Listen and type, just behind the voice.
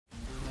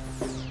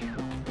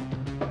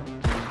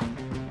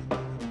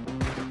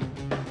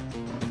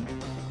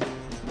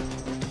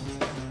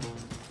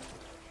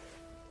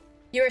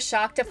You were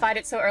shocked to fight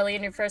it so early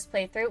in your first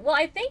playthrough? Well,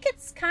 I think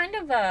it's kind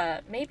of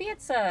a... Maybe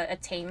it's a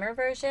tamer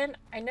version.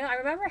 I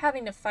remember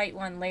having to fight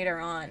one later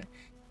on.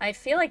 I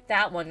feel like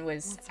that one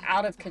was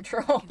out of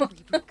control.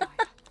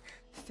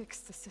 Fix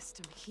the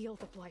system, heal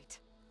the blight.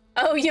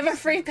 Oh, you have a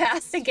free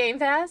pass to Game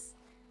Pass?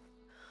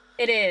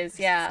 It is,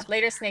 yeah.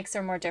 Later snakes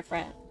are more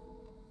different.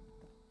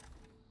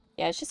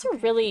 Yeah, it's just a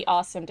really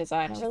awesome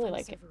design. I really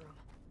like it.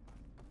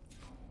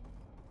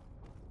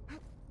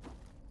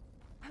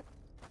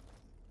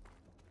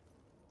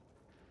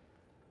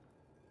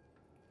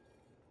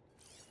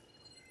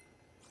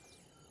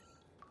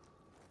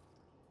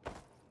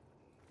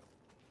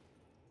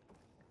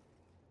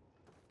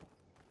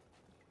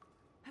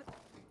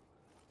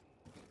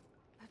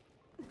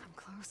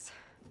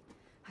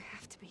 I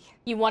have to be.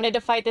 You wanted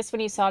to fight this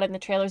when you saw it in the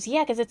trailers?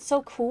 Yeah, because it's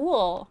so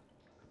cool.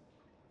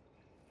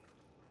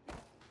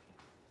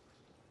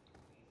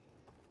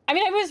 I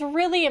mean, I was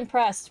really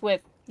impressed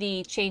with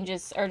the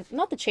changes, or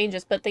not the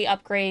changes, but the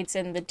upgrades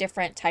and the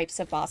different types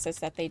of bosses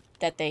that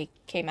they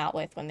came out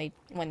with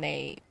when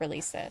they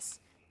released this.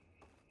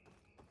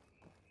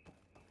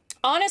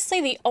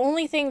 Honestly, the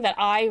only thing that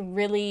I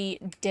really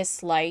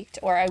disliked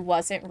or I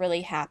wasn't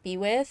really happy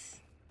with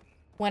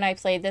when I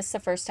played this the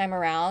first time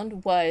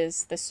around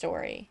was the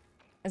story,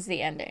 was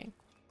the ending.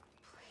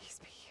 Please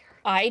be here.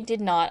 I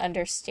did not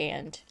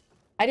understand.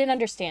 I didn't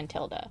understand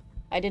Tilda.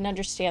 I didn't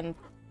understand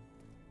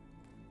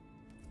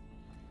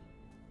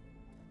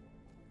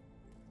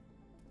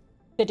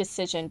the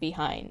decision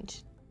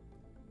behind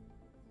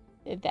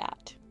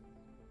that.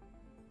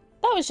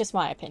 That was just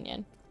my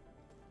opinion.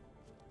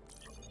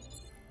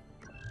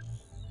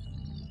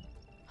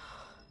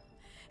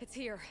 It's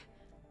here.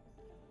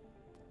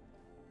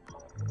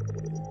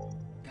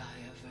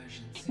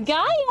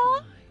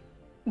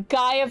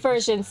 Gaia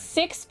version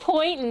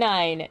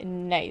 6.9.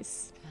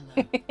 Nice.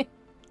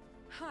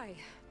 Hi.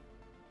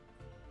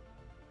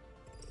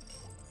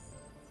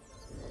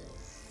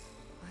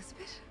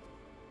 Elizabeth?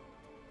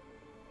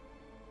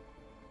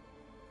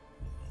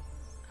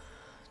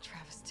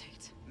 Travis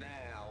Tate.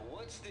 Now,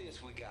 what's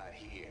this we got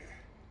here?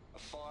 A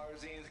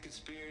Farsian's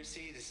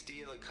conspiracy to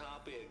steal a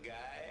copy of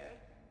Gaia?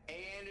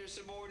 And her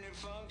subordinate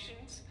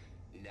functions?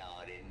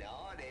 Naughty,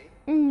 naughty.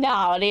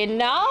 Naughty,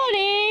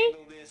 naughty.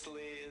 Handle this,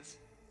 Liz.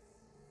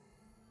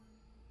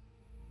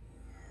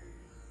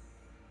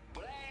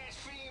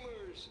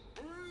 Blasphemers,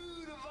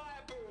 brood of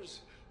vipers,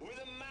 with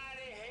a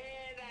mighty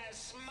hand I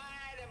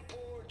smite and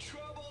pour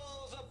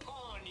troubles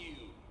upon you.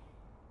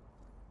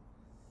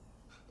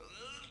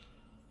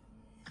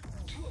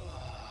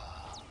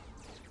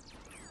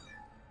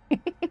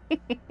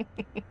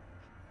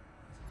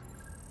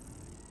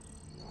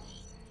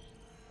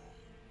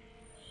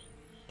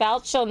 Thou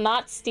shall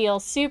not steal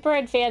super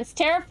advanced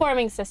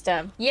terraforming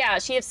system. Yeah,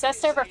 she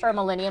obsessed over for a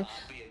millennium.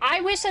 I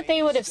wish that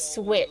they would have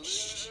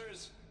switched.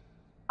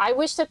 I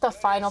wish that the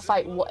final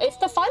fight... If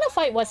the final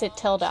fight wasn't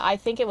Tilda, I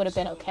think it would have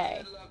been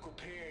okay. Good luck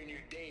repairing your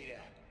data.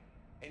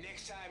 And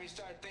next time you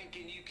start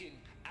thinking you can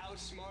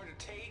outsmart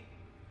a Tate,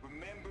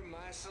 remember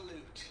my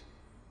salute.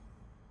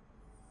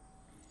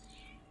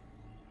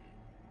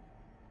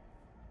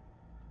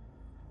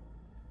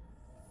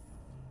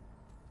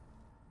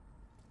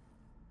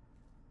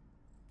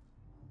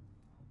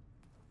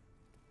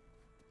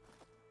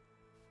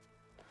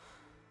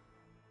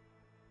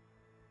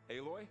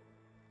 Aloy?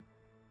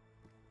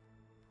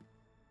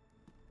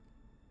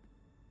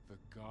 The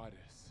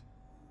goddess.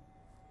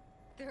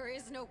 There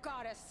is no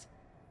goddess.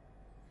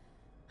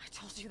 I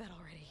told you that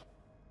already.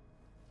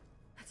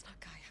 That's not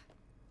Gaia.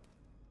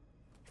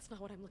 It's not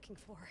what I'm looking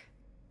for.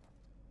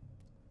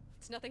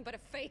 It's nothing but a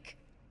fake.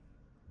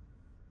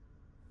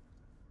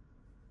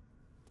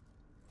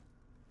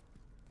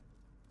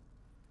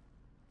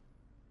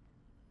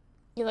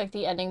 You like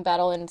the ending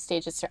battle in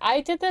stages.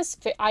 I did this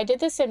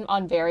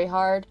on very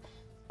hard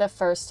the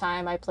first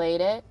time I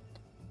played it.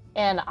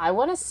 And I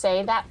want to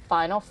say that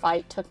final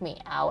fight took me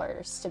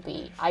hours to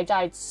beat. I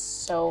died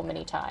so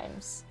many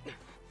times.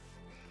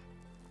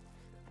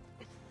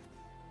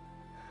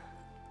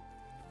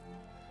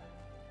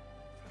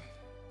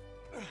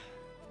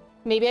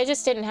 Maybe I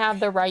just didn't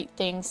have the right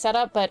thing set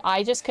up, but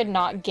I just could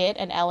not get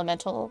an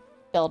elemental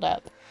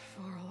buildup.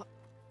 Varl,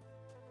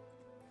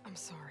 I'm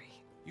sorry.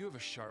 You have a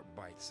sharp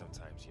bite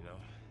sometimes, you know?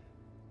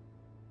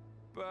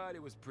 But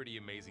it was pretty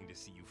amazing to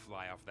see you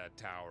fly off that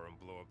tower and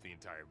blow up the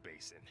entire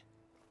basin.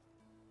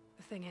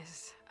 The thing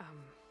is,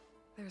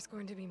 there's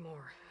going to be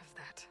more of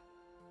that.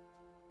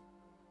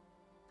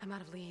 I'm out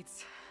of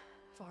leads,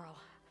 Varl.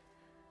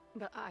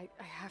 But I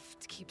have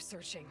to keep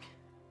searching.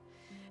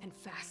 And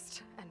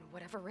fast, and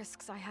whatever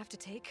risks I have to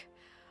take,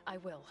 I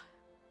will.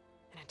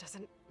 And it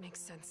doesn't make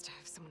sense to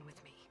have someone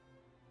with me.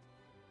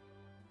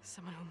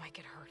 Someone who might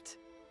get hurt.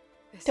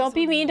 This Don't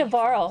be mean to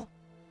Varl.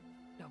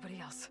 Nobody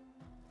else.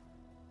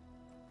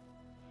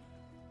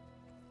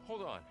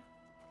 Hold on.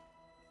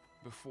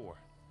 Before,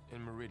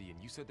 in Meridian,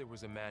 you said there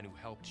was a man who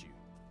helped you.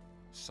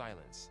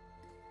 Silence.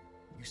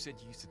 You said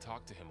you used to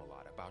talk to him a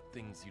lot about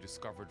things you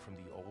discovered from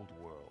the old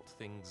world,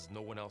 things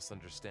no one else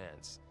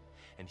understands.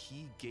 and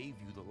he gave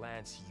you the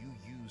lance you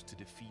used to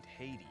defeat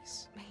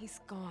Hades. He's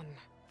gone,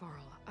 Varl.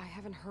 I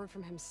haven't heard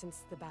from him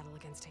since the battle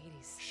against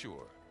Hades.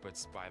 Sure, but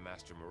Spy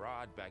Master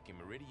Murad back in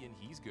Meridian,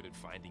 he's good at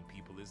finding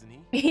people, isn't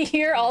he?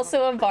 You're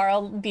also a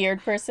Varl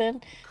beard person.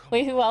 Come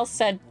Wait, who on, else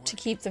said what? to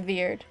keep the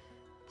beard?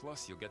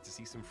 Plus, you'll get to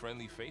see some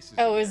friendly faces.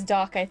 Oh, it was again.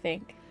 Doc, I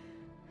think.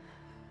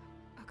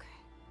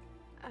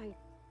 Okay.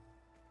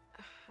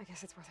 I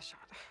guess it's worth a shot.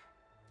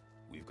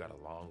 We've got a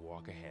long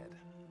walk ahead.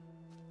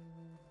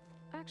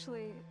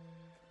 Actually,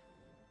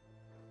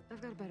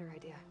 I've got a better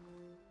idea.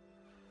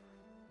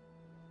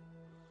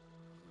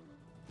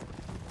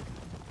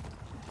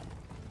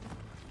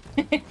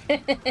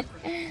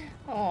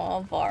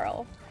 Oh,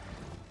 Varl.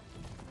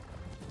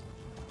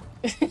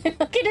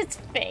 Look at his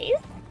face.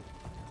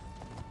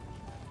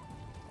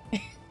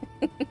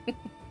 By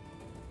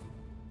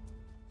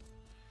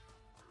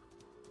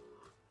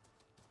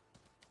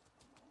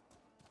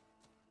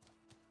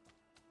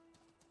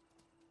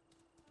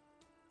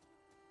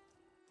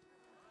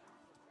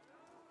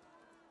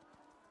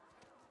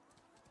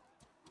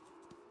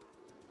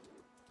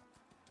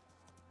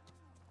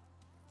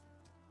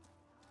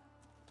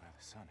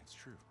the sun, it's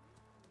true.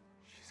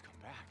 She's come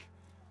back.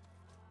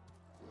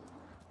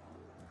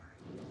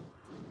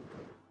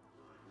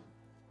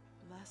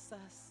 Bless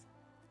us.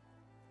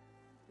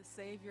 The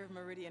savior of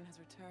Meridian has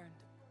returned.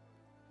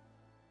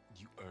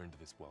 You earned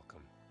this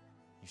welcome.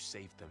 You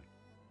saved them.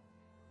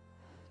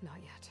 Not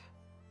yet.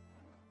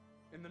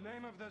 In the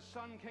name of the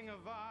Sun King of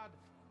Vard,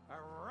 a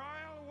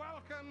royal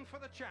welcome for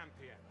the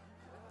champion.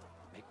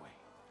 Make way.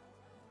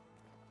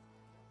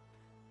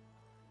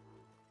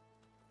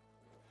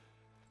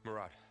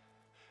 Murad,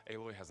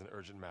 Aloy has an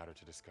urgent matter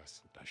to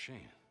discuss. Does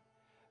she?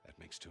 That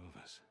makes two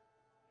of us.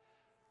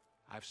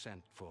 I've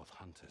sent forth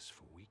hunters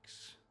for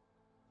weeks.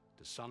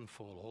 To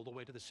Sunfall all the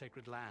way to the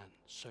Sacred Land,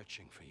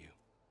 searching for you.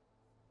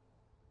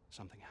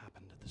 Something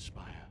happened at the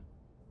Spire.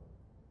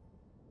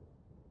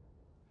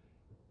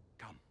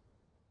 Come.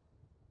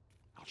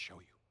 I'll show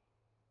you.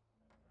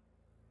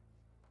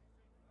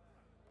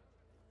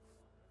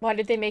 Why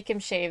did they make him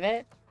shave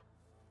it?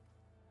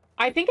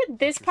 I think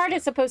this part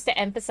is supposed to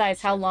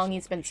emphasize how long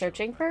he's been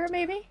searching for her,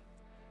 maybe?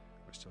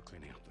 We're still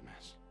cleaning up the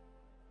mess.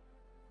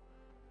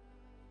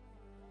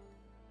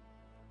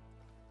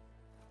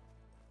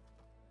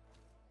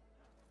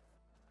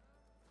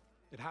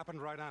 It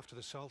happened right after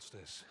the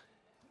solstice.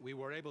 We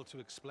were able to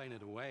explain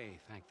it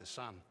away, thank the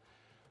sun.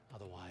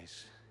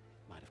 Otherwise,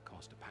 it might have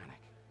caused a panic.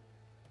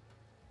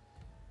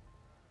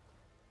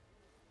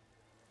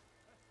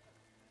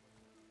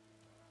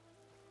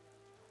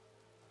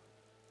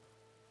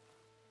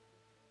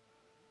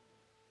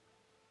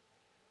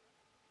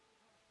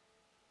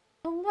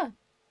 Oh, look.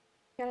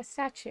 Got a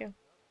statue.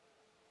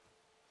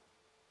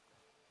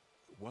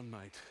 One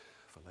night,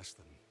 for less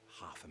than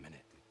half a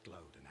minute, it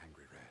glowed an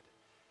angry red.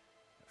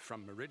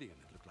 From Meridian,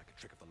 it looked like a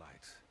trick of the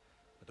light.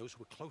 But those who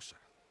were closer,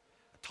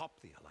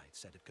 atop the light,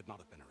 said it could not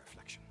have been a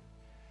reflection.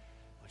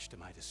 Much to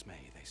my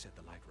dismay, they said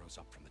the light rose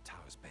up from the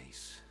tower's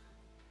base.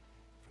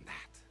 From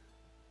that.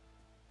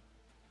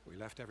 We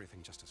left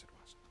everything just as it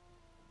was.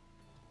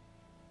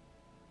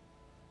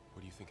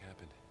 What do you think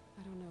happened?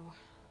 I don't know.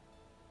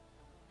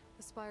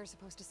 The Spire's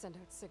supposed to send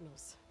out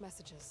signals,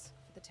 messages,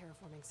 for the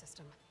terraforming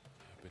system.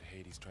 But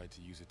Hades tried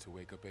to use it to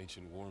wake up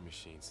ancient war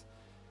machines.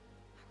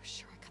 I was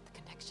sure I got the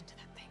connection to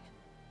that thing.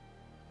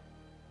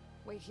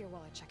 Wait here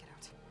while I check it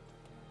out.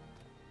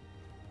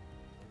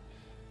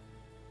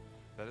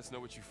 Let us know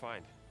what you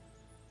find.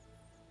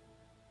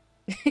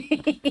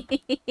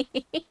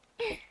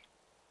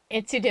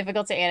 It's too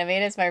difficult to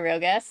animate is my real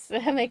guess.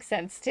 That makes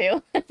sense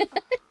too. I've got a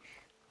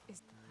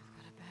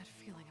bad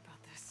feeling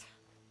about this.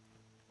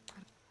 I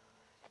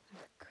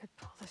could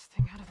pull this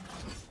thing out of me.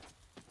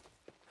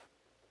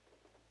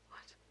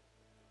 What?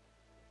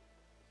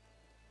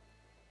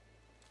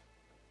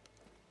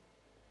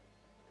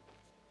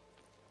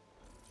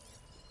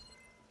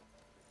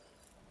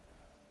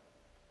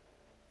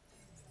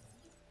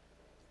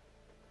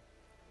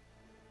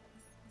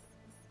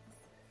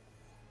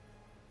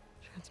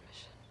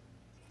 Transmission.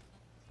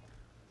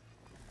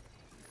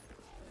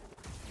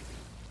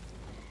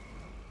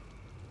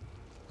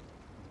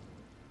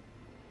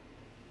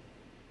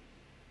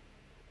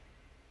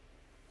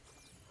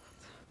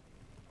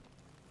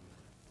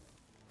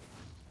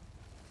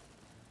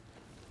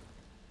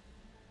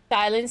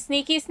 Silent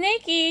sneaky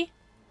sneaky.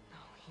 No,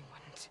 he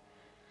wouldn't.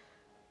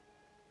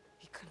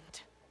 He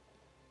couldn't.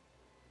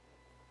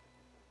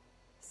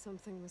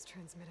 Something was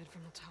transmitted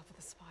from the top of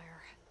the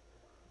spire.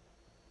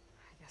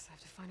 I guess I have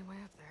to find a way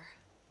up there.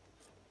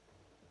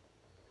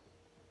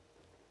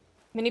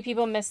 Many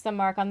people miss the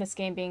mark on this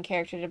game being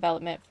character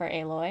development for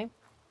Aloy.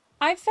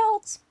 I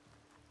think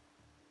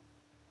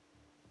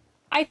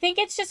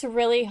it's just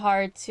really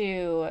hard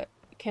to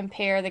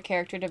compare the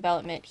character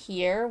development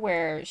here,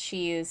 where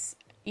she's,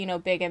 you know,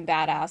 big and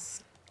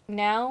badass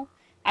now,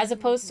 as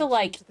opposed to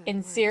like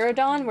in Zero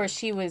Dawn, where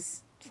she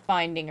was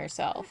finding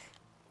herself.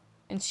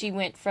 And she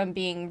went from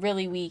being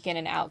really weak and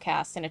an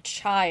outcast and a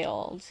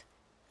child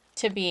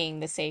to being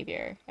the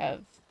savior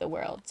of the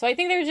world. So I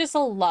think there's just a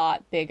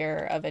lot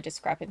bigger of a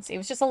discrepancy. It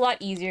was just a lot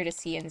easier to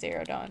see in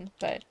Zero Dawn,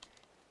 but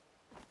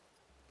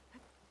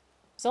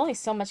there's only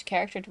so much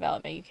character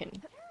development you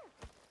can,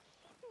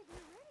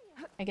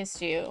 I guess,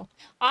 do.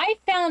 I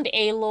found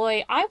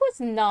Aloy. I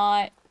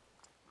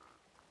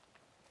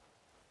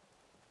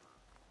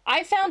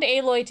found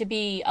Aloy to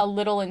be a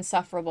little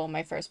insufferable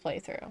my first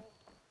playthrough.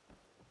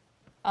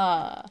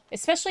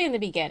 Especially in the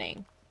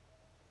beginning.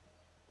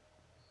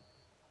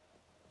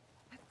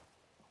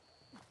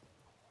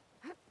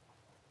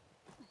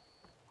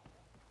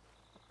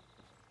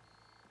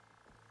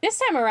 This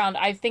time around,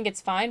 I think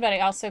it's fine, but I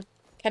also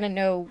kind of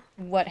know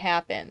what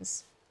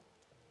happens.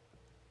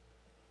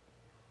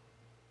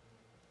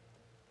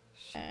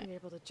 Should be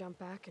able to jump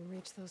back and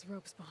reach those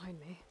ropes behind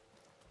me.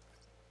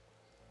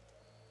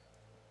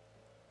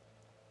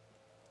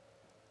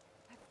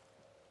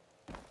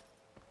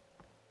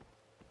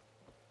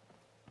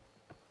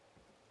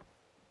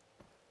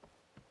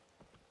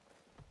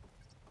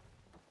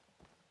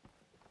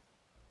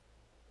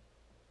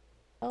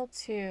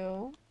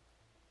 L2.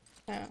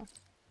 Oh. There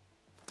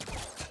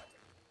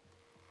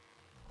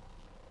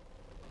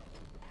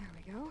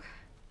we go.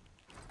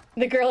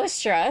 The girl is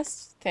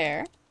stressed.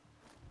 There.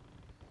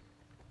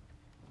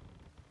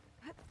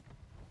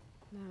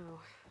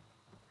 Now,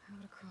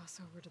 how to cross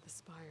over to the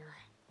spire.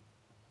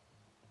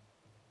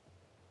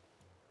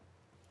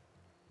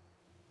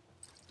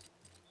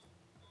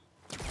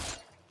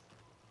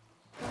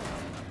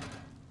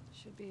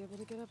 Should be able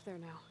to get up there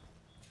now.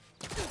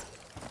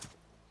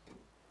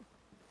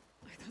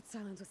 I thought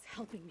Silence was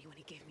helping me when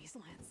he gave me his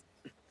lance.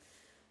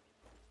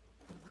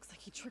 Looks like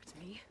he tricked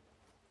me.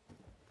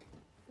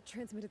 It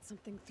transmitted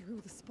something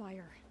through the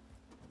spire.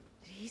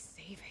 Did he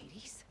save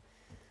Hades?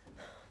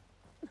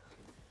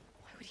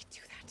 Why would he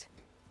do that?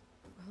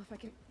 Well, if I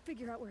can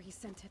figure out where he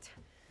sent it,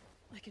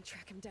 I can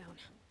track him down.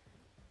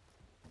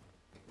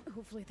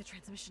 Hopefully the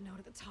transmission note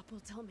at the top will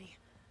tell me.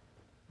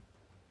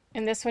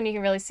 In this one, you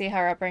can really see how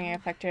her upbringing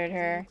affected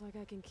her. Doesn't look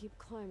like I can keep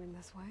climbing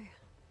this way.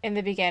 In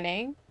the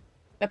beginning,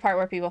 the part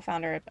where people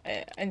found her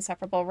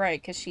insufferable,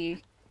 right? Because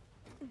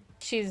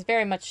she's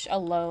very much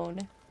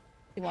alone.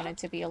 She wanted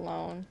to be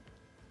alone.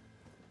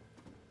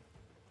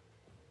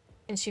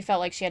 And she felt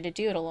like she had to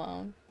do it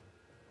alone.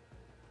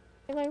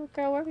 Hey, little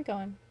girl, where are we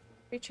going?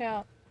 Reach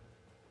out.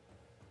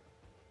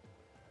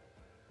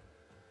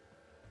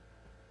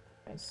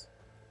 There's...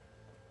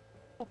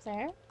 Up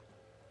there?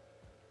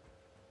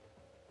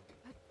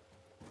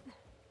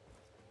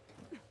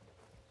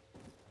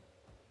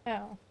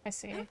 Oh, I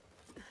see.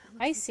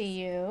 I see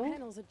you.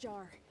 Panel's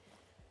ajar.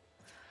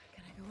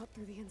 Can I go up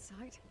through the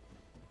inside?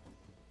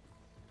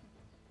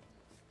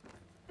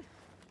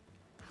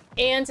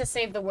 And to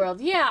save the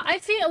world. Yeah, I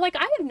feel like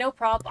I have no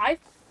problem.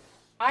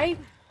 I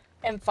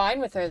am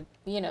fine with her,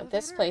 you know,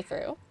 this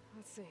playthrough.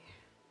 Let's see.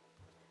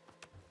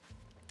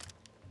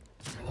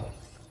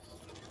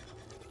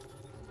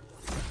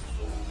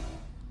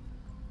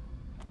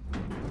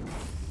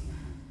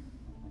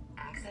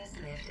 Access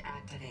lift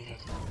activated.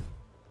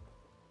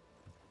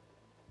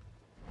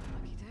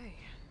 Lucky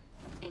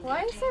day.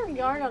 Why is there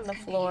yarn on the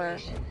floor?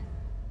 The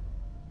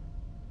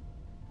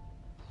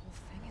whole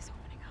thing is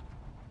opening up.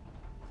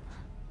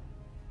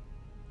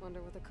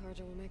 Wonder what the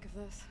Carja will make of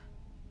this.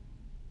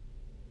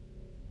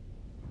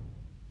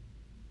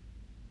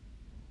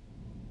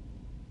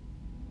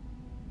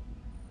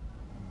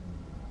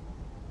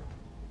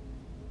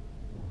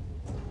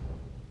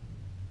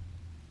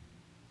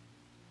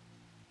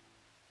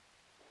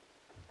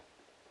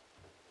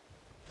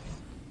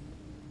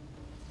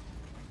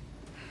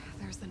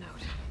 There's the note.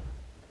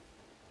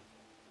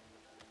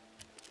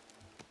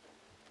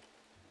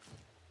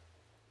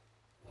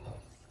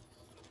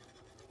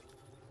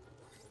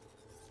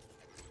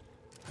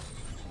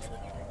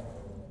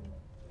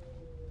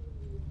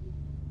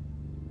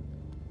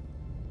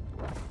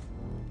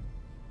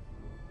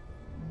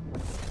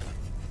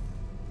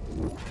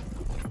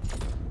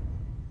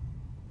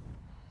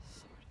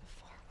 Sword of the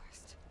Far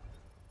West.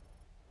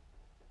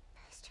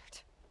 Bastard.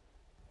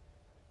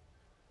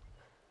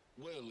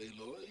 Well,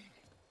 Aloy,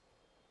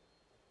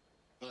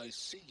 I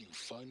see you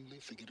finally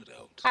figured it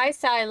out. Hi,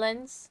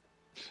 Silence.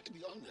 To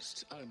be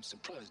honest, I'm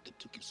surprised it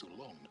took you so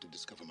long to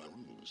discover my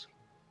ruse.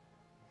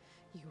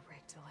 You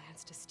rigged the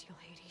lance to steal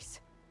Hades.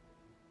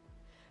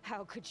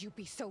 How could you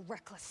be so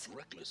reckless?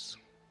 Reckless.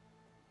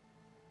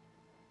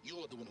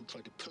 You're the one who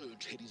tried to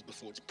purge Hades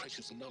before its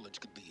precious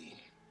knowledge could be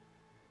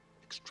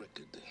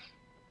extracted.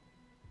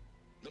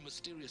 The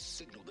mysterious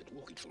signal that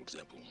woke it, for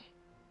example.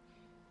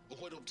 Or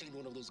why to obtain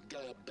one of those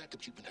Gaia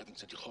backups you've been having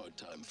such a hard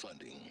time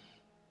finding.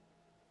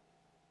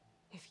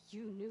 If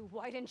you knew,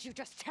 why didn't you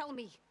just tell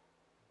me?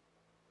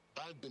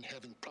 I've been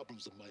having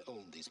problems of my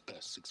own these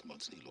past 6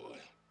 months, Aloy.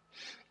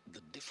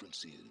 The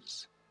difference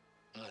is,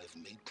 I've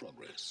made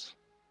progress.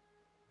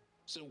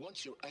 So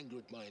once your anger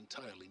at my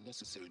entirely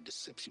necessary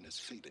deception has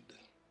faded,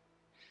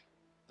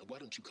 why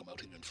don't you come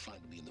out here and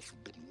find me in the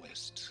Forbidden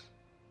West,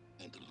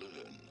 and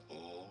learn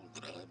all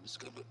that I've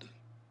discovered?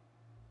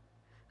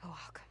 Oh,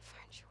 I'll come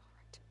find you, all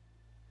right.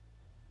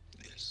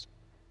 Yes.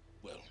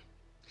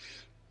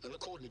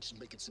 coordinates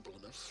make it simple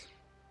enough.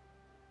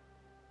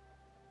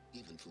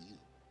 Even for you.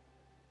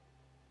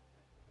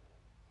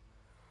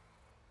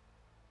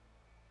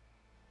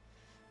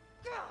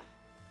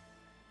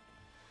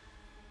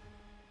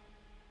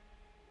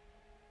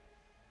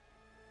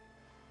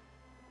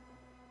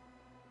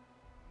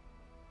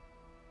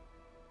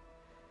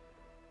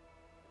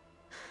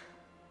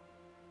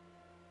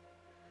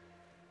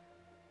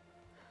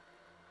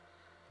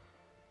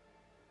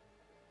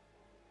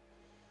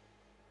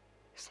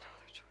 There's no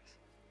other choice.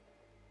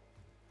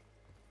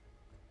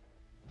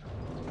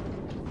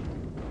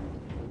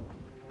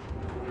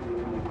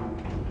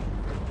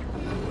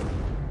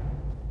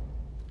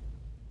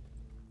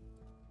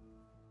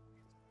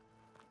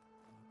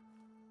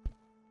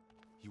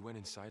 You went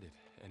inside it,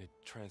 and it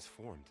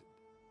transformed,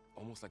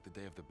 almost like the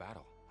day of the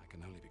battle. I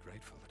can only be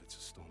grateful that it's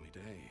a stormy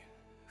day.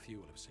 Few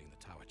will have seen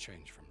the tower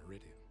change from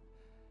Meridian.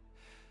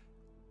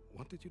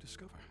 What did you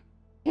discover?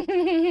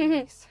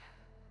 Please.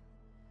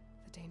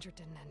 The danger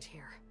didn't end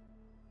here.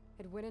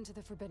 It went into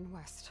the Forbidden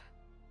West.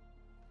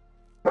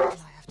 And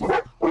I have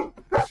to follow.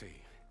 I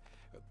see.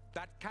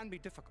 That can be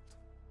difficult.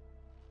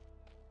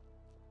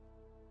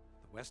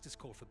 The West is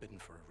called Forbidden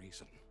for a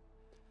reason.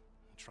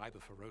 A tribe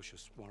of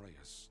ferocious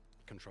warriors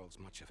controls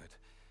much of it,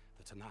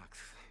 the Tanakh,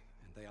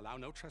 and they allow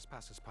no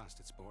trespassers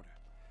past its border.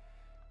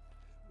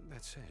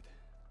 That said,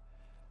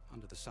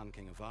 under the Sun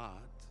King Avad,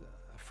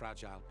 a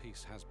fragile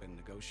peace has been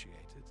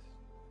negotiated,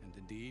 and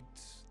indeed,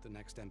 the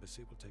next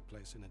embassy will take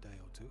place in a day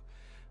or two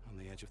on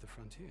the edge of the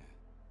frontier.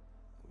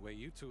 Were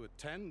you to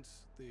attend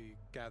the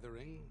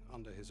gathering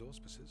under his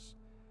auspices,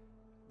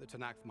 the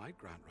Tanakh might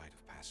grant right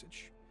of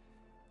passage,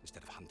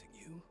 instead of hunting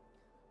you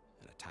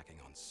and attacking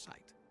on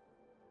sight.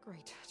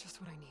 Great,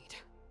 just what I need.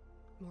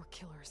 More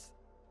killers.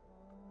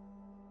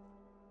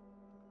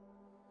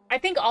 I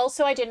think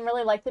also I didn't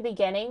really like the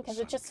beginning because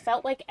it just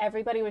felt like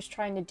everybody was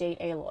trying to date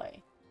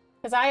Aloy.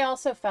 Because I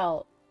also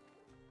felt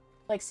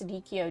like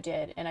Sadikio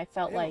did, and I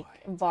felt like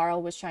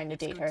Varl was trying to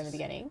date her in the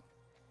beginning.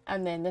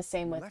 And then the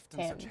same with left in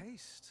Tim. such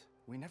haste.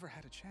 We never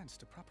had a chance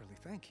to properly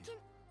thank you.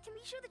 Can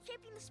we show the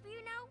champion the spear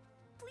now,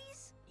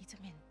 please?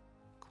 Itamin,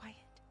 quiet.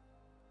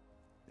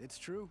 It's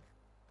true.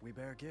 We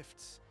bear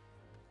gifts.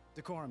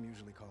 Decorum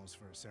usually calls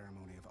for a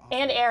ceremony of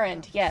And offering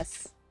Erend, flowers.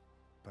 yes.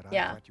 But I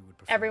Yeah. thought you would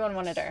prefer Everyone this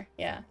wanted her,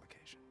 yeah. formal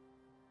occasion.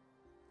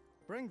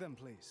 Bring them,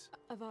 please.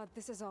 Avad,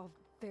 this is all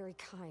very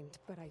kind,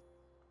 but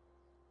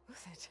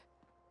Who's it?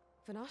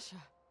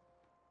 Vanasha.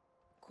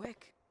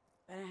 Quick.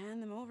 Better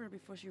hand them over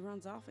before she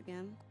runs off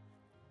again.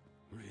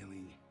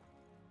 Really?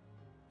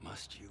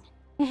 Must you?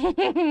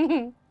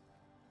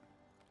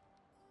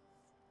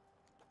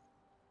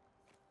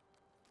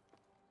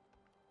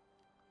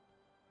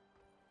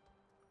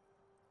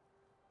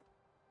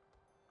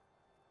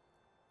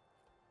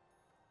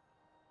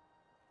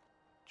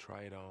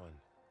 Try it on.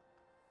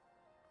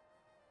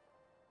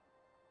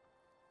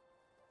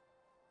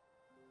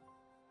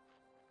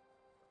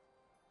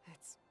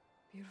 It's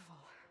beautiful.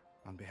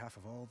 On behalf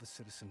of all the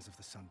citizens of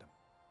the Sundom,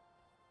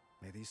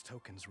 may these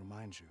tokens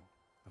remind you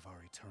of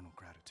our eternal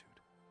gratitude.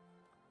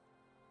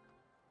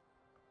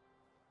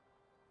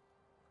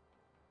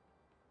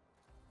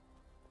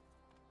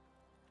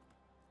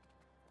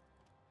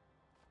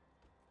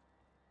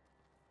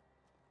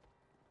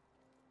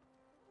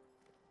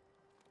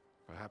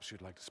 Perhaps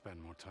you'd like to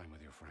spend more time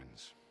with your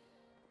friends.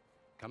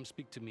 Come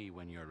speak to me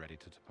when you're ready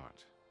to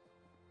depart.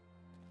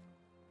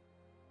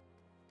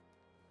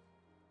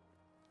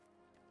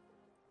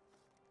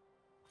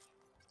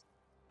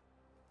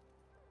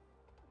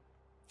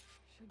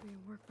 Should be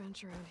a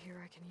workbench around here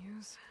I can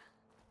use.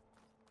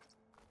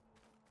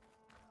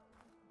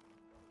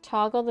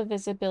 Toggle the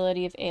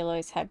visibility of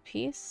Aloy's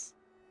headpiece.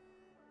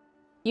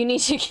 You need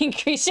to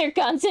increase your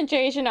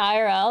concentration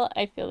IRL.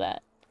 I feel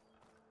that.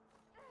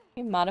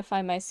 Okay,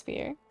 modify my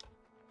sphere.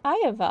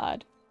 Hi,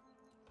 Avad.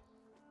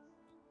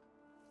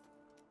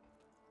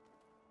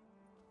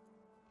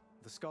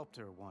 The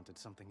sculptor wanted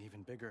something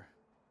even bigger.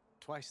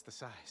 Twice the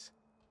size.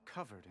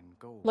 Covered in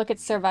gold. Look at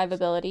and gems.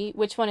 survivability.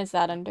 Which one is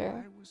that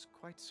under? I was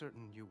quite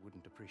certain you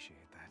wouldn't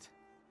appreciate that.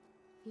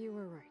 You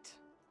were right.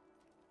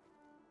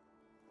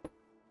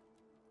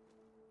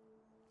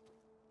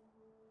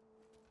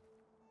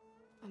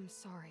 I'm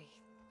sorry,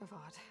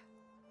 Avad.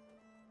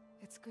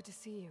 It's good to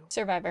see you.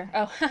 Survivor.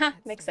 Oh, haha,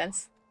 makes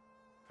sense.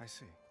 I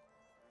see.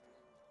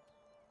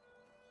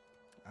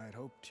 I'd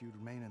hoped you'd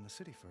remain in the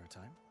city for a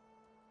time.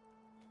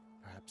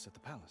 Perhaps at the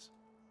palace.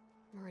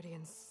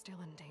 Meridian's still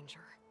in danger.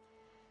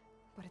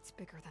 But it's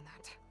bigger than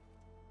that.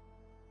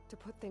 To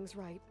put things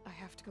right, I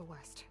have to go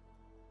west.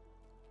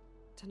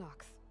 To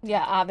Nox.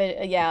 Yeah,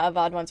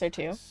 Avad wants her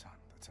too. Son,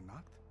 that's a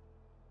Noct?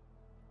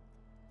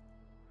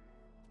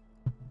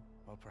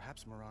 Well,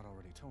 perhaps Murad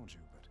already told you,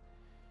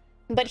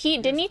 But he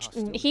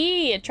didn't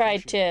he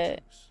tried to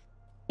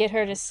get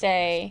her to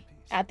stay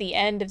at the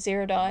end of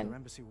Zero your Dawn.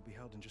 embassy will be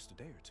held in just a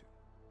day or two.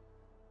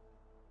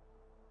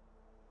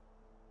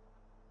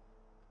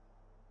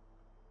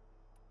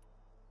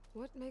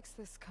 What makes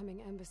this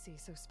coming embassy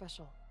so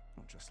special?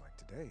 Well, just like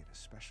today, it is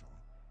special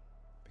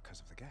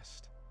because of the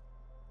guest.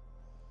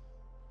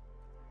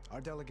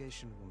 Our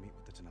delegation will meet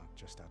with the Tanakh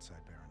just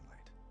outside Barren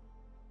Light.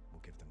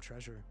 We'll give them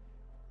treasure,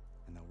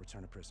 and they'll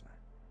return a prisoner.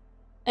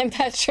 And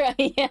Petra,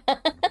 yeah. One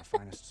of our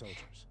finest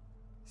soldiers.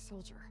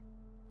 Soldier?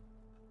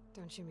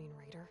 Don't you mean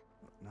raider?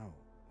 No,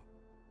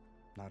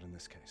 not in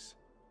this case.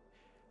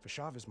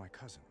 Vashav is my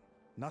cousin,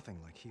 nothing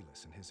like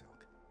Helis and his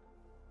ilk.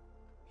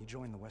 He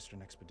joined the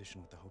Western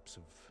expedition with the hopes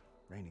of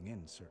reining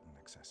in certain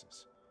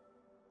excesses.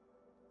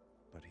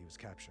 But he was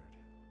captured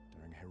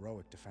during a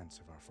heroic defense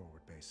of our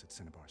forward base at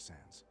Cinnabar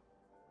Sands,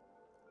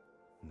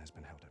 and has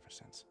been held ever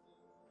since.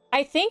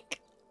 I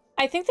think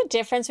the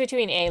difference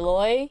between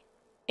Aloy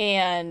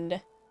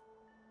and,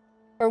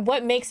 or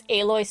what makes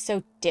Aloy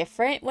so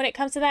different when it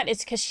comes to that is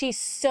because she's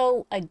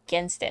so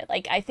against it.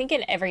 Like, I think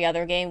in every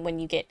other game, when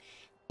you get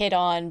hit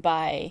on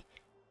by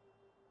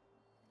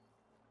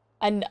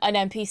an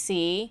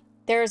NPC,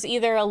 there's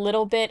either a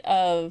little bit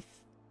of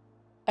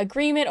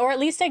agreement or at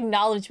least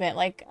acknowledgement,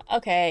 like,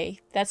 okay,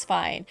 that's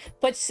fine.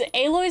 But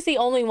Aloy's the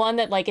only one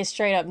that, like, is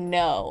straight up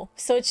no.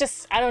 So it's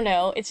just, I don't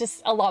know, it's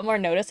just a lot more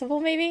noticeable,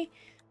 maybe?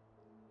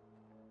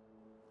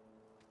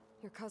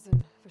 Your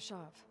cousin,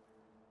 Vashav.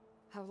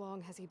 How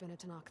long has he been a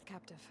Tanakh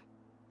captive?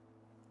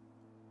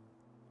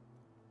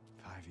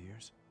 5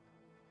 years.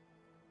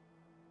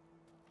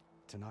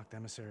 Tanakh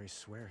emissaries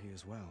swear he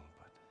is well,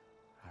 but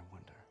I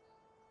wonder.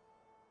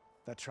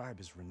 That tribe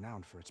is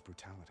renowned for its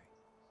brutality.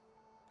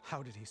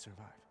 How did he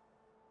survive?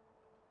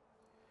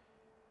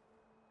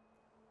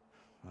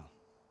 Well,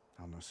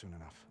 I'll know soon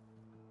enough.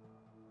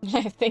 I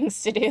have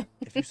things to do.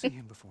 If you see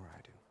him before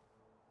I do,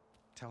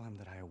 tell him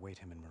that I await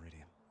him in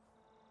Meridian,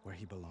 where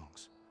he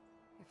belongs.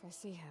 If I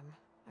see him,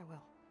 I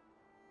will.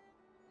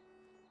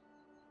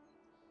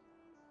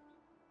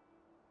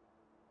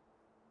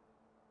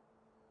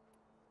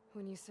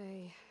 When you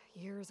say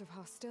years of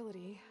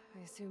hostility,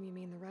 I assume you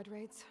mean the Red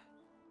Raids?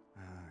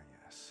 Ah,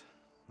 yes.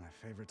 My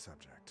favorite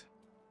subject.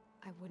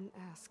 I wouldn't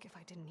ask if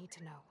I didn't need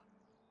to know.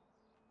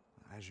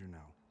 As you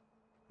know,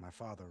 my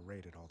father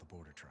raided all the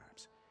border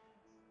tribes.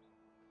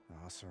 The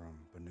Asuram,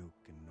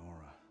 Banuk, and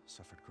Nora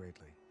suffered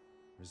greatly,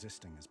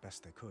 resisting as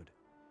best they could.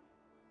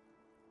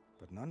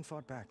 But none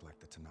fought back like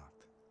the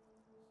Tanakh.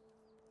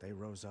 They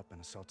rose up and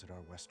assaulted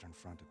our western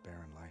front at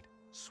Barren Light,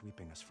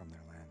 sweeping us from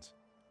their lands.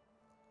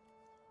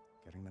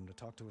 Getting them to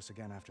talk to us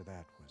again after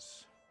that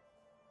was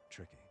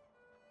tricky.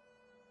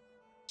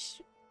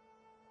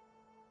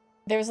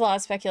 There's a lot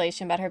of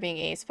speculation about her being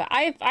ace, but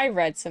I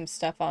read some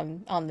stuff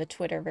on the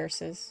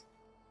Twitterverses.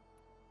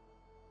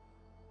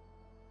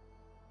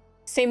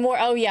 Say more.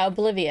 Oh yeah,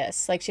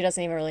 oblivious. Like she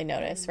doesn't even really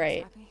notice,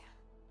 right?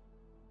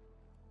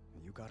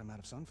 You got him out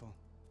of Sunfall.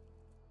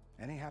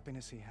 Any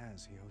happiness he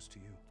has, he owes to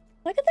you.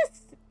 Look at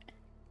this.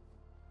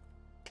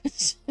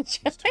 He's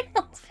turning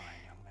into a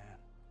fine young man,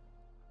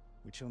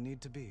 which he'll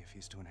need to be if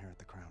he's to inherit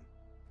the crown.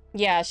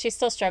 Yeah, she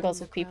still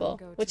struggles with people,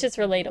 which is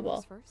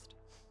relatable.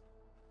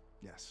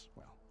 Yes,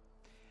 well,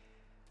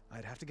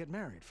 I'd have to get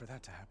married for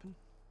that to happen.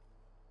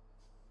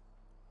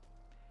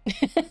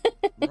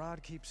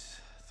 Murad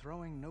keeps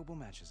throwing noble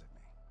matches at me.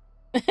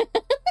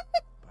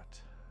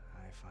 But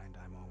I find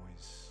I'm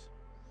always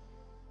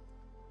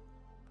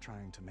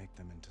trying to make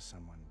them into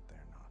someone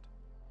they're not.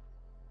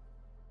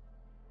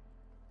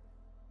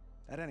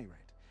 At any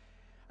rate,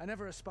 I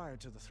never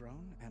aspired to the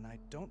throne, and I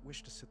don't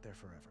wish to sit there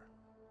forever.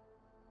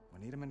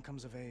 When Edaman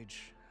comes of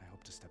age, I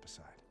hope to step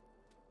aside.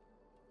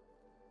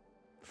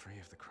 Free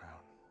of the crown.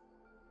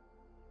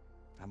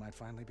 I might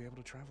finally be able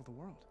to travel the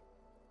world.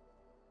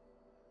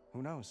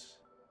 Who knows?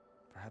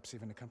 Perhaps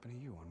even accompany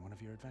you on one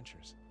of your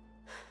adventures.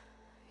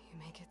 You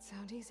make it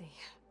sound easy.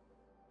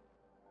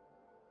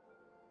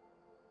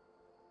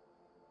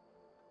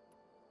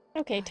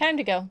 Okay, time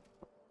to go.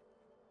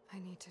 I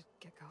need to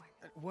get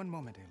going. One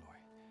moment, Aloy.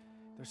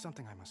 There's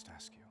something I must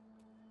ask you.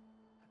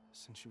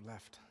 Since you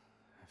left,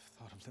 I've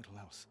thought of little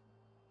else.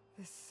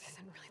 This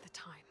isn't really the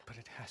time. But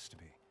it has to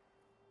be.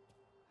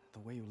 The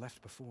way you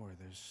left before,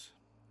 there's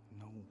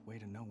no way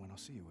to know when I'll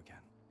see you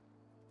again.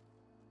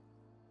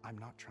 I'm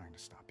not trying to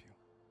stop you,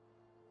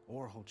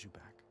 or hold you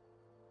back,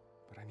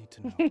 but I need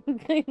to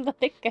know.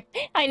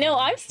 I know,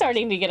 I'm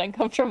starting to get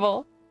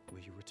uncomfortable. Will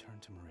you return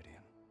to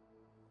Meridian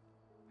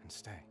and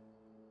stay?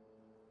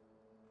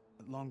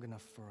 Long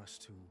enough for us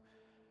to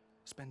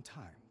spend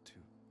time, to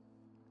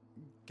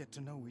get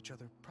to know each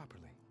other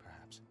properly,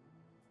 perhaps.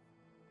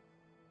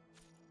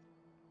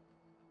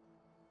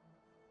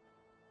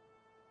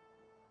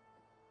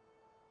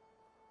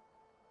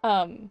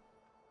 Oh,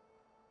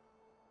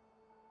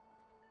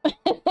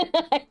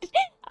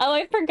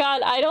 I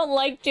forgot. I don't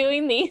like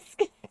doing these.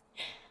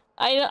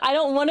 I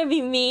don't want to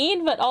be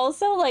mean, but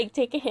also, like,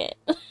 take a hit.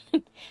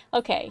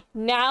 Okay,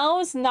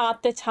 now's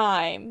not the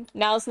time.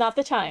 Now's not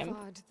the time.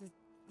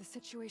 The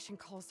situation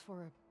calls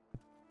for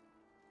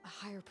a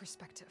higher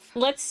perspective.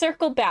 Let's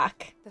circle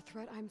back the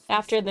threat I'm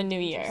after the new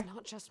year. It's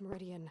not just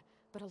Meridian,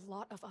 but a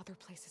lot of other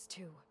places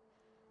too.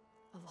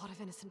 A lot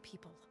of innocent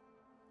people.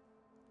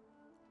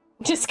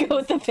 Just go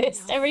with the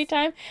fist every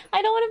time.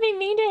 I don't want to be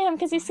mean to him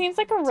because he seems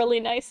like a really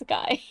nice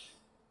guy.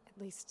 At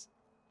least,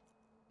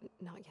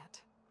 not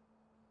yet.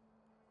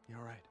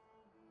 You're right.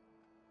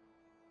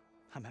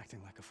 I'm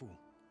acting like a fool.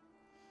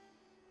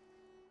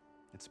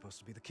 It's supposed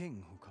to be the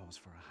king who calls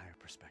for a higher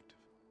perspective.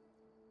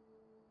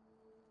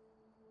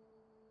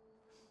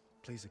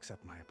 Please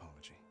accept my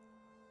apology.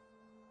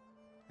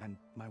 And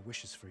my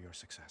wishes for your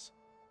success.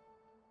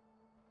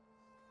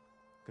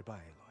 Goodbye,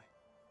 Aloy.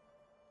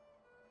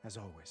 As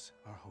always,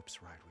 our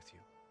hopes ride with you.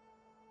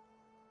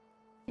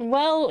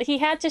 Well, he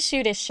had to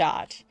shoot his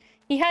shot.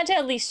 He had to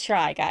at least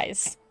try,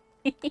 guys.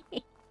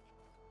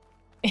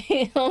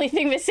 The only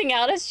thing missing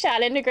out is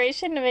chat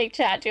integration to make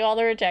chat do all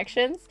the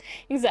rejections.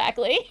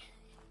 Exactly.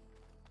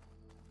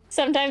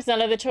 Sometimes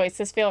none of the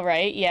choices feel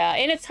right. Yeah,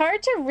 and it's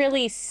hard to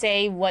really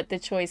say what the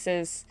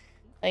choices,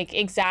 like,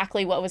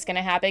 exactly what was going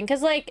to happen.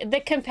 Because, like,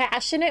 the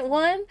compassionate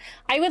one,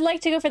 I would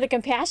like to go for the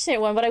compassionate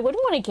one, but I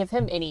wouldn't want to give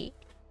him any...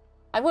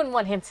 I wouldn't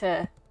want him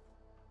to...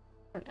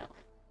 I don't know.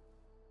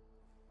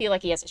 Feel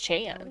like he has a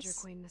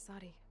chance. Queen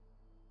Nasadi.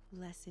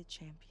 Blessed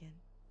champion.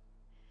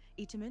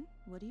 Itamen,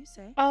 what do you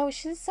say? Oh,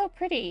 she's so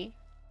pretty.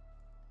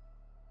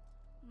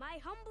 My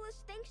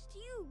humblest thanks to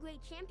you,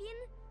 great champion,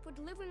 for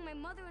delivering my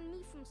mother and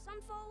me from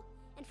Sunfall,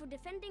 and for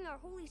defending our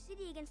holy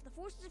city against the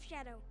forces of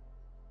Shadow.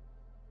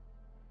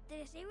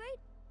 Did I say right?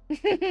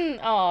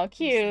 Oh,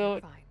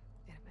 cute. Fine,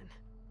 Itamen.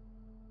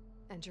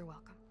 And you're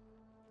welcome.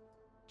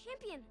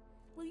 Champion,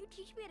 will you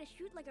teach me how to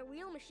shoot like a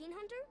real machine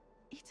hunter?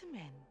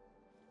 Itamen.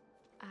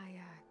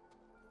 I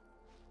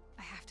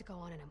have to go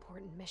on an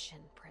important mission,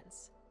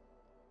 Prince.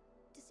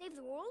 To save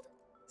the world?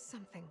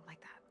 Something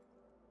like that.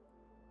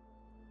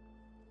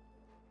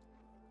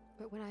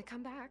 But when I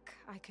come back,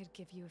 I could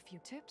give you a few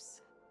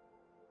tips.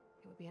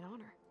 It would be an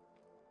honor.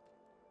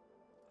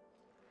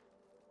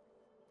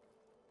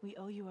 We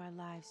owe you our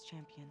lives,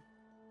 champion,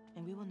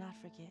 and we will not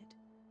forget.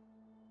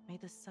 May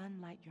the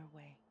sun light your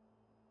way.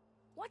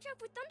 Watch out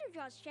for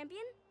Thunderjaws,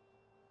 champion.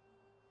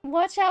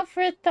 Watch out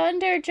for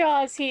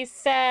Thunderjaws, he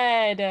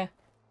said.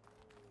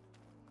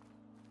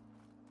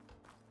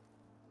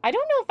 I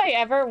don't know if I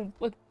ever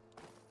would...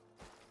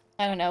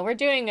 I don't know. We're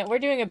doing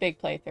a big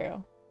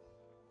playthrough.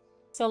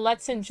 So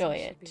let's enjoy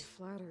it. Be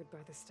flattered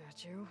by the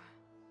statue.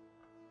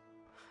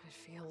 It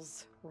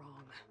feels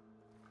wrong.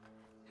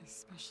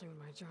 Especially when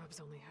my job's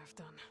only half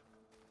done.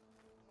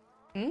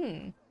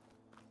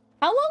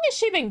 How long has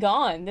she been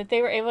gone that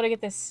they were able to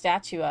get this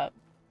statue up?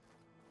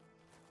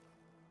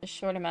 A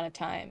short amount of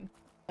time.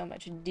 So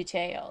much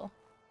detail.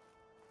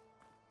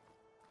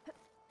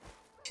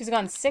 She's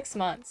gone 6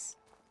 months.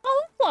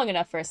 Oh, that's long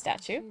enough for a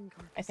statue,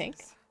 I think.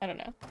 I don't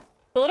know.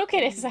 The little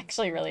kid is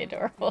actually really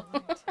adorable.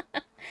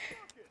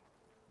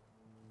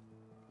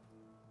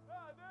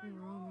 We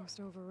were almost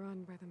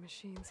overrun by the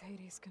machines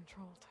Hades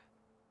controlled.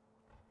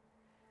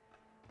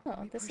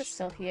 Oh, this is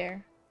still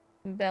here.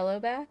 Bellow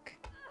back.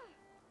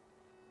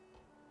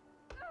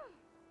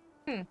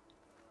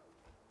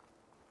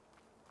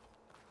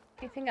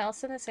 Anything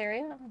else in this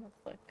area? Let's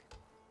look.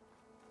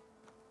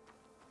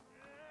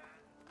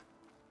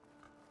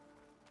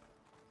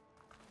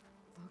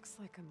 Looks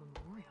like a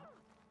memorial.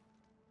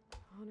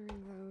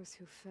 Honoring those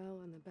who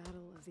fell in the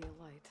Battle of the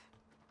Elite.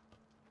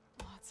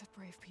 Lots of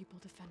brave people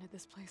defended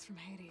this place from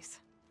Hades.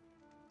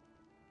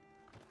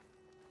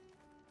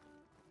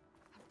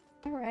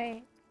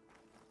 Alright.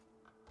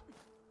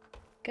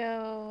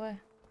 Go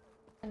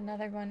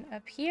another one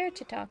up here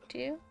to talk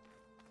to.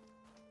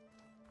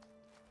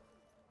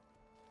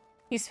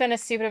 You spend a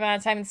stupid amount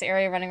of time in this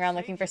area running around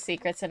looking for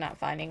secrets and not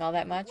finding all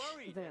that much.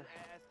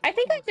 I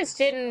think I just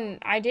didn't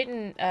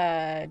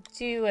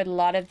do a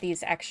lot of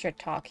these extra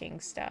talking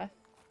stuff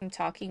and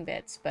talking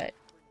bits, but...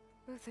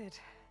 Uthid,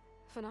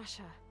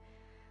 Vanasha,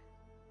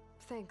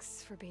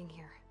 thanks for being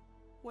here.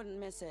 Wouldn't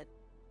miss it,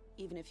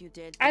 even if you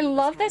did. I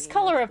love this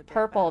color of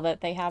purple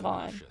that they have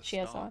on. She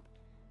has on.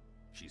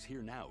 She's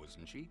here now,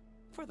 isn't she?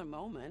 For the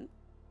moment,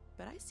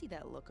 but I see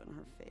that look on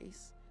her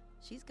face.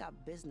 She's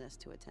got business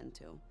to attend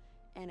to,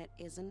 and it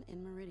isn't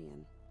in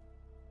Meridian.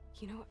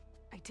 You know,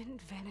 I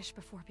didn't vanish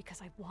before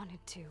because I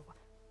wanted to.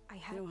 I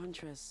had... No,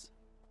 Huntress.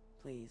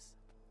 Please.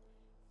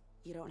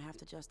 You don't have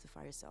to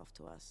justify yourself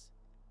to us.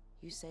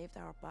 You saved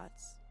our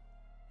butts.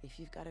 If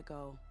you've got to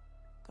go,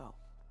 go.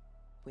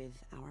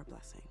 With our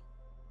blessing.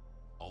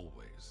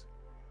 Always.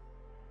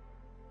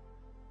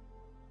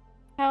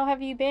 How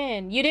have you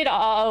been? You did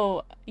all...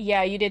 Oh,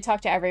 yeah, you did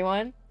talk to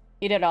everyone.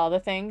 You did all the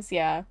things,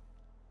 yeah.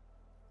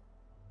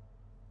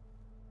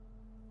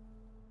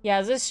 Yeah,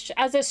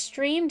 as a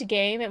streamed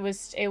game, it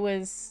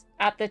was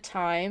at the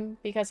time,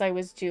 because I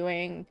was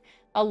doing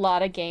a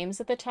lot of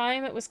games at the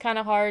time, it was kind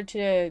of hard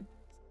to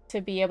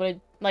be able to,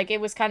 like,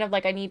 it was kind of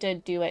like I need to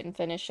do it and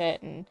finish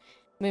it and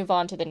move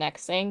on to the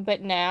next thing.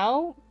 But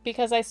now,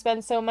 because I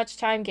spend so much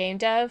time game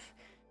dev,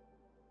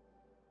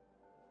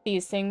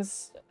 these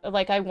things,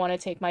 like, I want to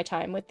take my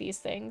time with these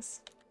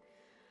things.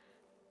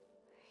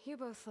 You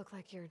both look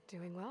like you're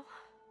doing well.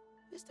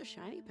 Mr.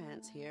 Shiny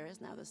Pants here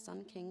is now the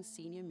Sun King's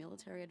senior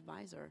military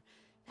advisor.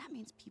 That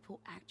means people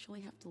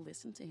actually have to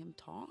listen to him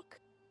talk.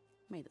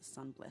 May the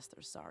sun bless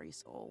their sorry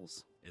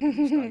souls. At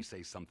least I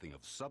say something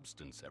of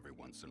substance every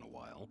once in a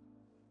while.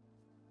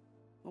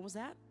 What was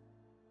that?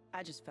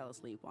 I just fell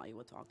asleep while you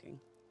were talking.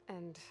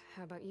 And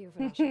how about you,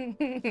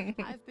 Vanasha?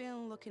 I've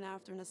been looking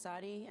after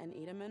Nasadi and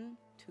Edaman.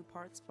 2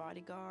 parts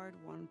bodyguard,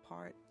 1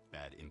 part...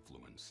 Bad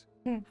influence.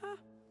 Huh.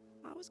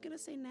 I was gonna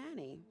say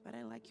nanny, but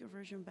I like your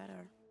version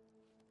better.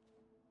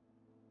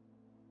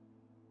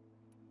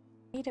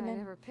 I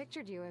never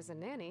pictured you as a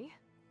nanny.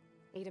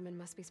 Edaman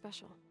must be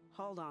special.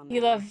 Hold on.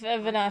 You now. love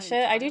I'm not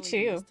Vanasha? I do entirely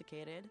too.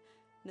 domesticated.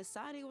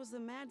 Nasadi was the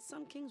Mad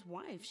Sun King's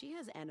wife. She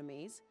has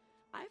enemies.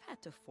 I've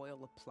had to foil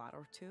a plot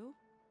or 2.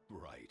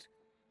 Right.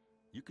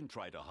 You can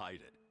try to hide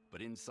it,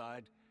 but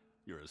inside,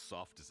 you're as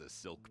soft as a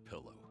silk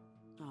pillow.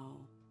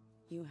 Oh,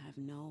 you have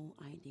no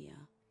idea.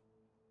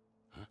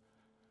 Huh?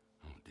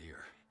 Oh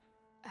dear.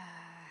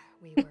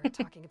 We were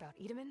talking about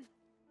Edaman?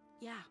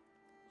 Yeah,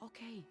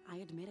 okay, I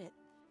admit it.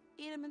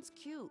 Edaman's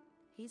cute.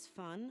 He's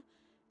fun,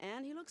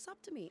 and he looks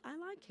up to me. I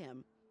like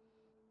him.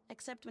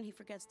 Except when he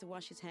forgets to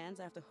wash his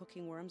hands after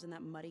hooking worms in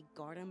that muddy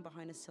garden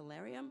behind his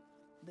solarium.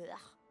 Blech.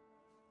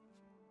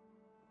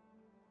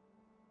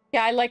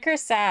 Yeah, I like her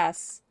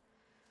sass.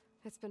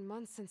 It's been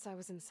months since I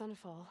was in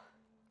Sunfall.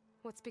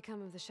 What's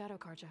become of the Shadow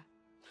Karja?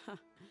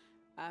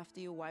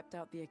 After you wiped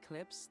out the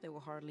eclipse, there were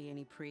hardly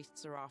any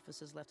priests or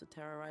officers left to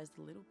terrorize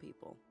the little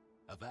people.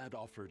 Avad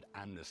offered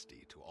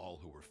amnesty to all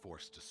who were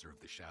forced to serve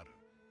the Shadow,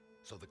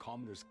 so the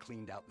commoners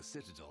cleaned out the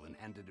citadel and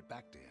handed it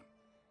back to him.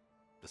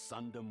 The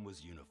Sundom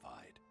was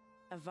unified.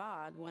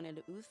 Avad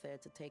wanted Uther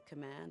to take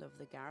command of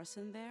the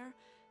garrison there,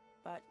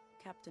 but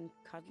Captain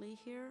Cudley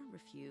here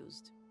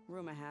refused.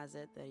 Rumor has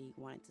it that he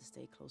wanted to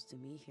stay close to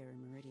me here in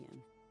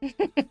Meridian.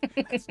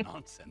 That's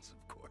nonsense,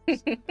 of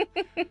course.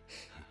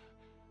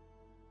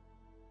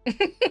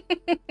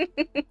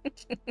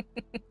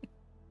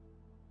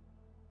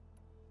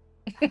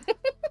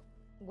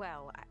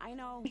 Well, I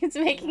know. It's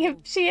making him.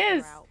 She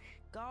is.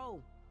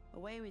 Go.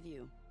 Away with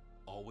you.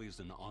 Always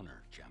an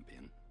honor,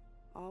 champion.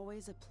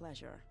 Always a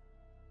pleasure.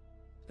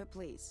 But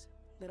please,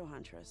 little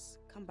huntress,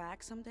 come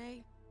back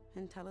someday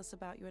and tell us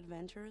about your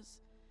adventures.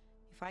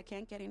 If I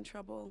can't get in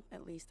trouble,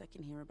 at least I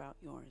can hear about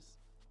yours.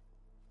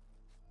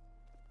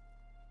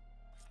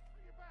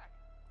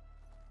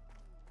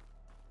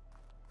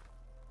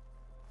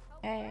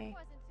 Hey.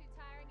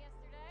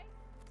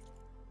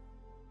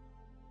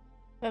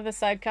 Oh, the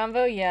side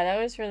combo? Yeah,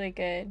 that was really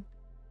good.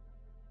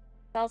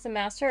 Salsa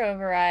Master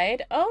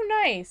Override. Oh,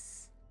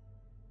 nice.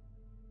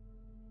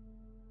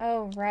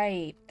 Oh,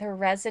 right. The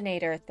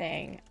resonator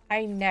thing.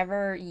 I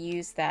never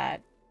used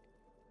that.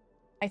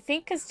 I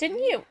think, because didn't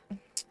you...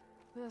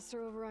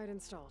 Master Override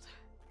installed.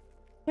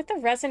 With the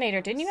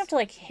resonator, didn't you have to,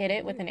 like, hit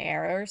it with an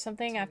arrow or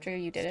something after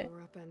you did it?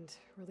 Store up and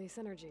release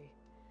energy.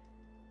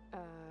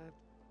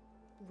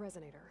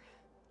 Resonator.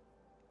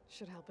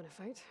 Should help in a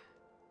fight.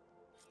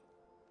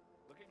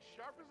 Looking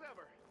sharp as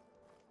ever.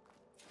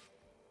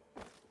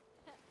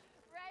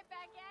 Right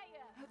back at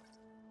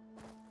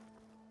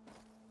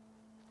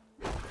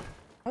ya.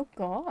 Oh,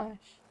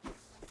 gosh.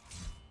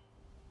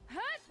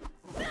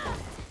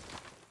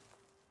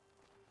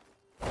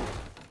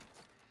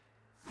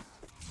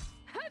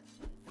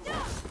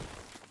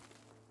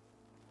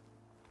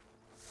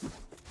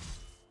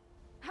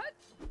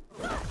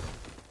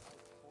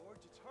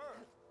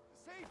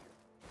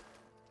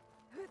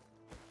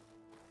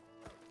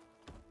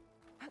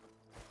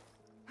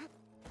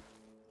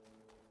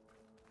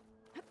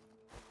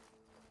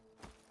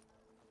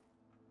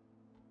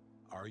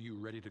 Are you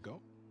ready to go?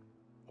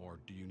 Or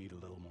do you need a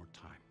little more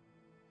time?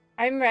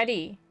 I'm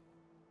ready.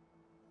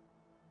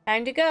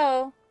 Time to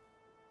go.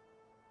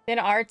 Then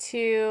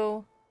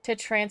R2 to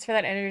transfer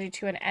that energy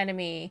to an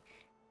enemy.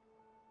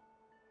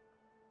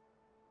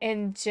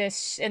 And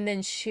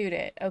then shoot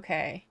it.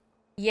 Okay.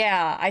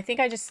 Yeah, I think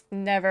I just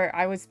never...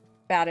 I was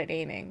bad at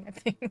aiming. I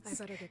think. I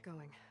better get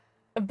going.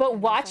 But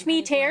watch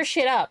me tear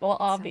shit up. Well,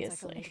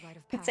 obviously.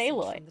 It's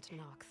Aloy.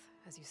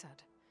 As you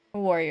said.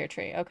 Warrior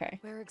tree, okay.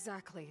 Where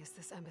exactly is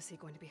this embassy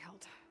going to be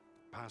held?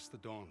 Past the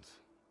Dawns,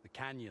 the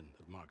canyon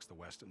that marks the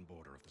western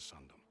border of the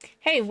Sundom.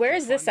 Hey, where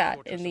is this at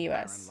Fortress in the of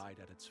US? Barren Light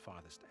at its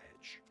farthest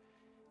edge.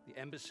 The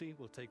embassy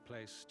will take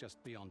place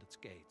just beyond its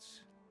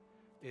gates.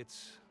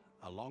 It's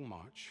a long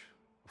march,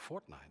 a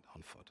fortnight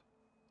on foot.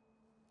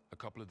 A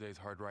couple of days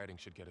hard riding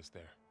should get us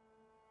there.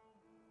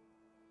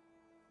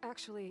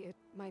 Actually, it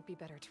might be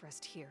better to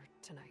rest here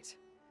tonight.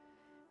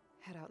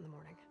 Head out in the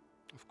morning.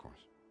 Of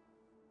course.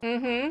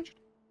 Mm-hmm.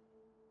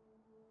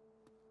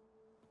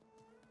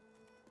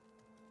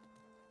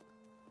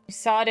 You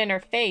saw it in her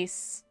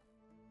face.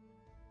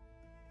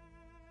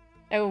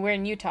 Oh, we're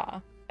in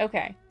Utah.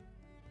 Okay.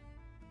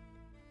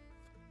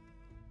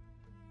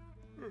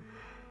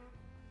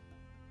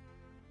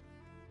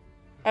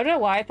 I don't know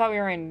why I thought we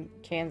were in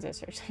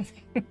Kansas or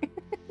something.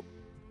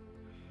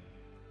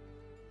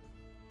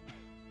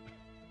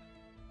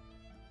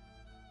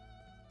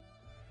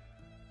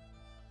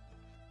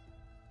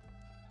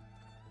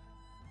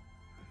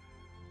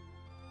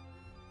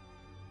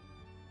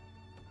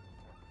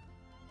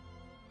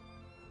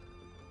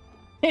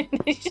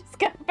 He just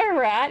got a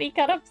rat. He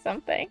cut up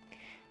something.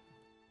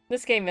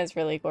 This game is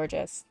really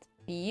gorgeous.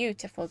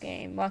 Beautiful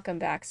game. Welcome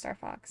back, Star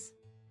Fox.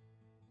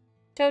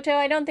 Toto,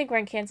 I don't think we're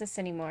in Kansas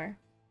anymore.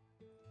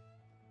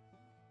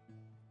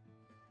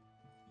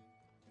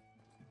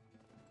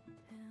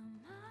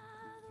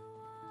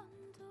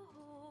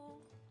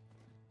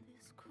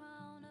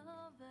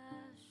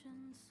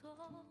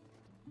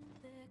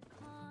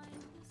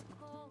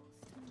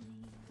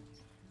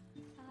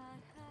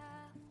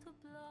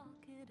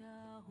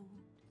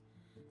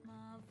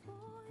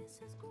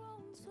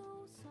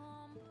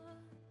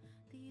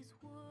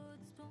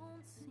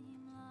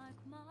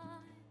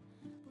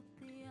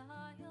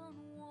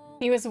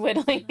 He was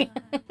whittling.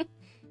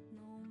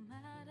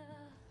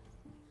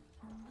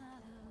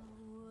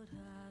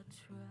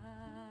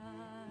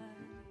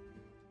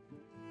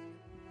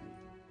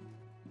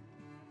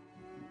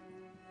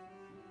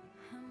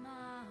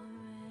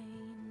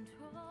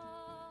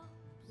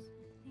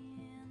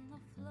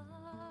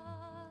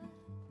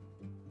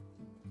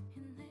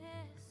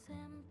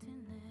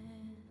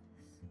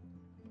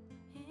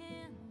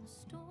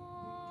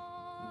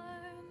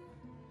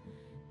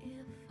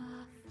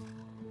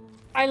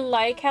 I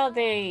like how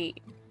they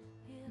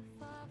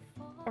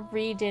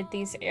redid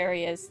these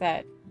areas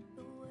that...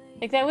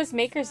 Like, that was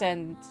Maker's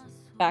End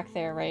back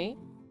there, right?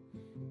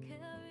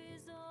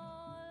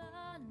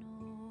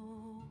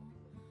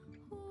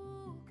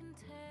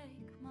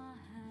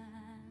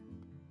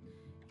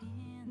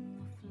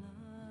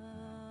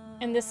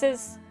 And this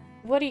is...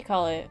 What do you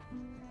call it?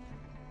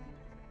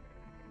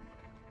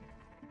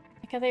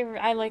 Like how they...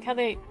 I like how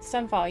they...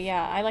 Sunfall,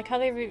 yeah. I like how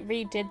they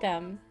redid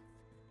them.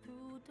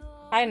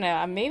 I don't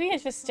know, maybe I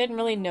just didn't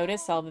really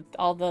notice all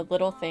the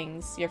little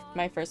things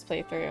my first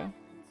playthrough.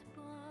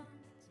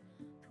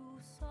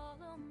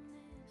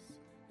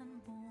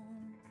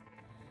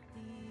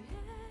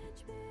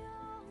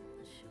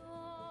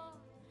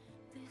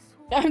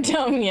 I'm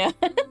dumb, yeah.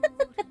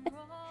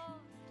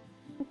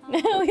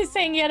 No, he's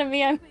saying yeah to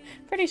me, I'm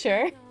pretty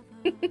sure.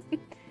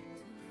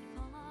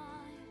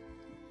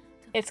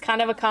 It's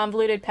kind of a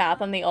convoluted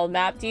path on the old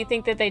map. Do you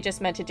think that they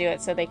just meant to do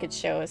it so they could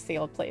show us the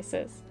old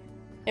places?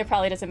 It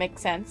probably doesn't make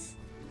sense.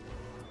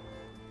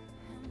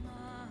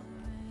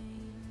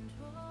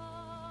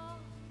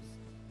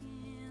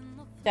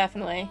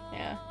 Definitely,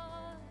 yeah.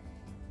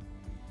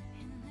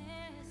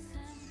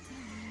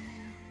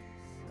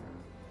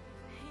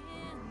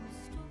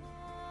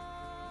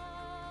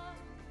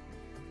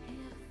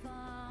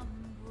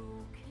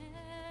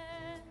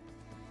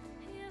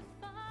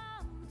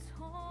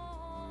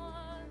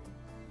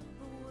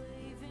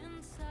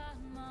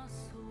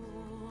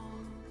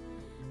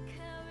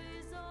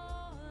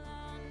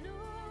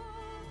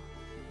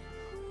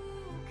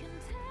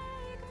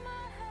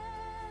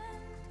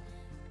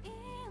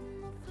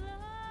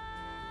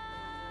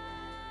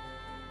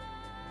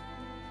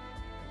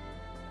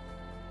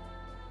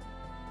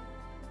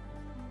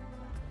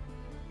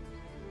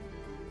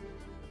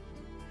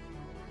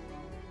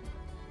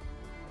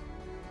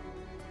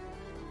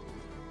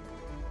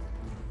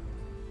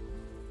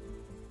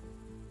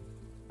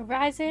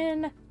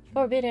 Horizon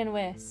Forbidden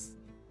West.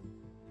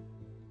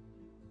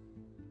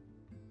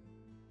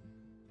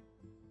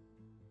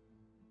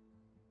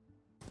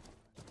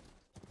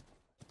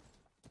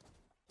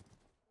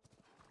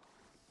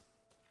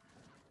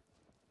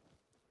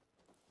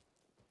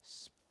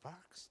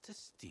 Sparks to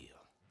steel.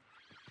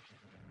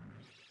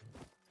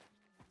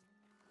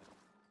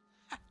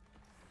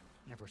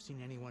 Never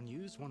seen anyone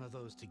use one of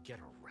those to get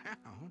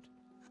around.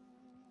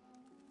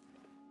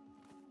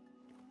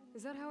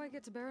 Is that how I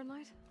get to Barren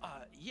Light?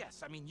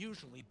 Yes, I mean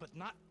usually, but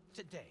not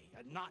today.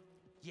 Not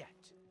yet.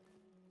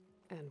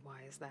 And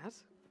why is that?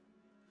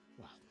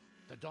 Well,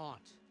 the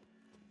Daunt.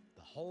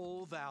 The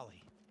whole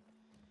valley.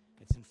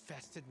 It's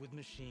infested with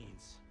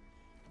machines.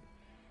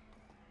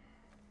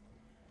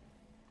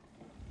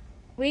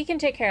 We can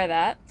take care of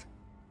that.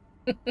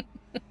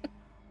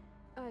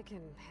 I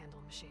can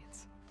handle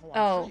machines. Oh,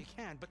 I'm sure you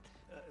can, but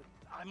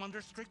I'm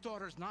under strict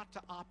orders not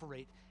to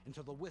operate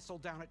until the whistle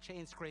down at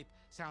Chainscrape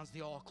sounds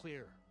the all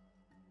clear.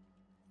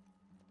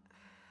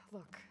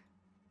 Look,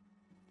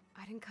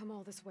 I didn't come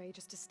all this way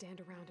just to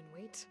stand around and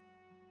wait.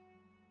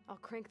 I'll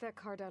crank that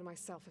car down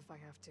myself if I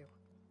have to.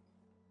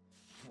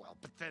 Well,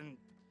 but then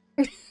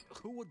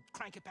who would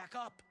crank it back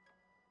up?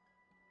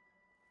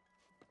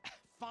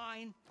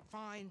 Fine,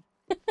 fine.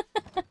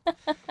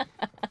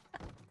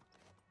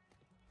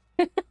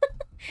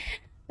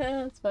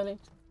 That's funny.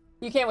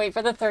 You can't wait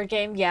for the third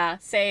game? Yeah,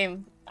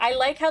 same. I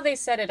like how they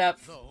set it up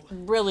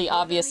really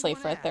obviously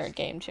for a third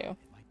game, too. It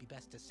might be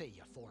best to say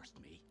you forced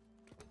me.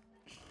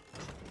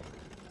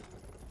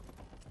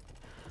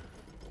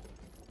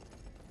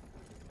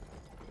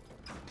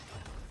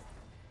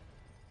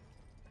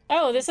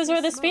 Oh, this is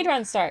where the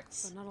speedrun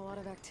starts. But not a lot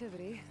of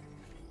activity.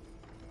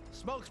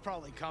 Smoke's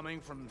probably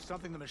coming from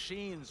something the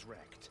machines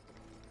wrecked.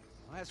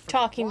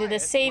 Talking to the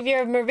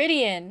savior of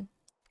Meridian.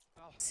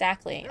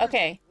 Exactly.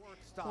 Okay.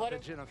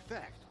 Stoppage in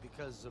effect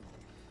because of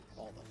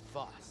all the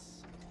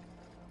fuss.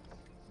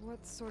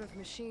 What sort of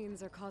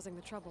machines are causing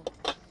the trouble?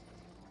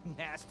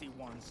 Nasty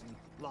ones and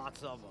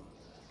lots of them.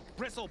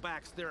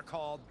 Bristlebacks, they're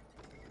called.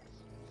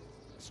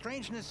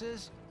 Strangeness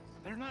is,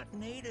 they're not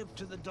native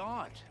to the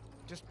Daunt.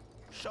 Just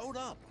showed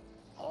up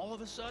all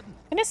of a sudden.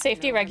 What kind of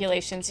safety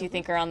regulations do you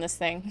think are on this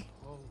thing?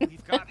 Oh,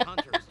 we've got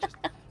hunters, just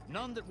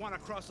none that want to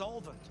cross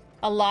Ulvent.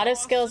 A lot of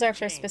skills are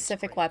for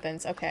specific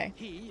weapons. Okay.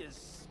 He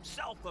is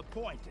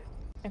self-appointed.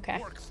 Okay.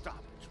 Work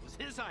stoppage was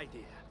his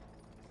idea.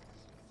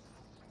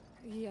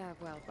 Yeah,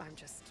 well, I'm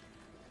just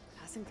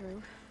passing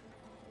through.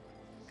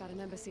 Got an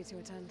embassy to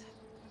attend.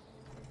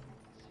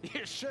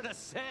 You should have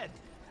said.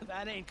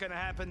 That ain't gonna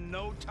happen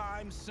no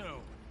time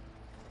soon.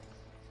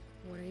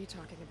 What are you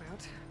talking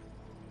about?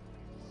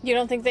 You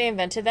don't think they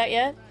invented that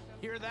yet?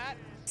 Hear that?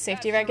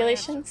 Safety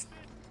regulations?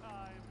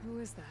 Who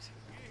is that?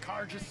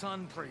 Karja's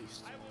son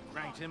priest.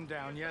 Cranked him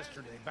down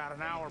yesterday, about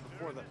an hour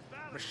before the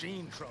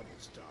machine trouble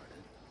started.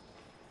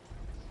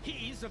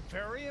 He's a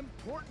very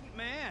important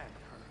man,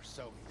 or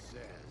so he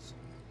says.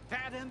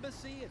 That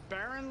embassy at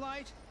Barren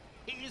Light,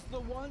 he's the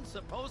one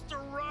supposed to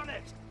run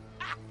it.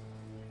 Ah!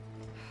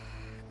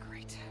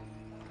 Great.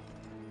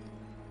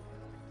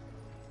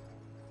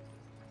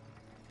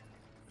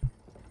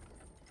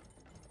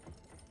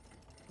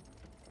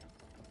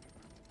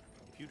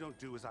 If you don't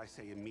do as I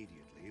say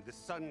immediately, the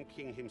Sun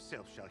King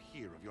himself shall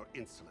hear of your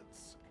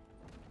insolence.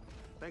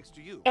 Thanks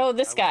to you. Oh,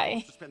 this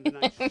guy. To spend the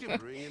night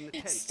shivering in the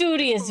tent,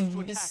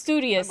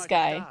 Studious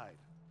guy.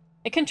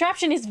 The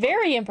contraption is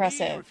very We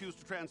impressive. refuse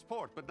to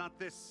transport, but not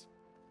this.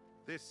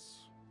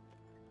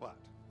 What?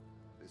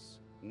 This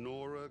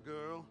Nora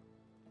girl?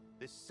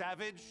 This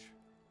savage?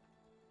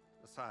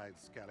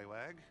 Besides,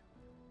 scallywag.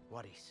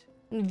 Wadis.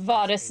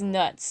 Vadis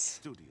nuts.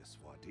 Studious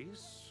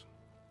Wadis.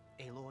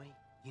 Aloy,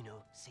 you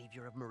know,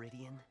 savior of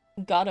Meridian.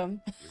 Got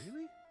him.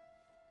 Really?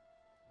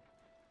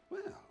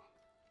 Well,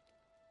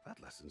 that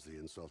lessens the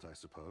insult, I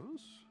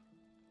suppose.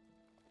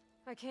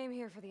 I came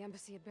here for the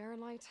embassy at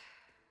Barren Light.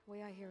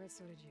 Way I hear it,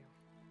 so did you.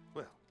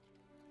 Well,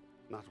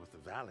 not with the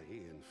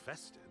valley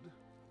infested.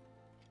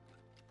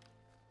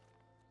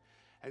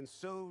 And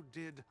so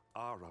did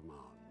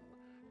Ahriman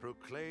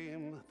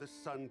proclaim the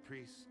Sun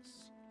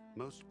Priests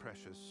most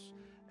precious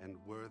and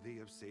worthy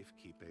of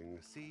safekeeping.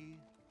 See?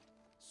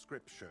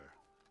 Scripture.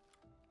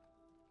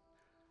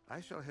 I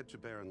shall head to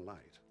Barren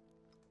Light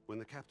when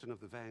the captain of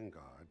the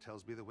Vanguard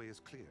tells me the way is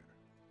clear,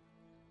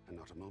 and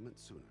not a moment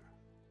sooner.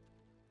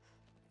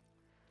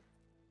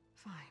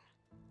 Fine.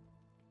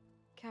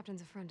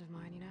 Captain's a friend of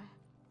mine, you know?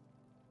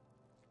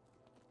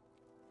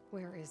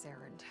 Where is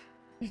Erend?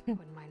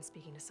 Wouldn't mind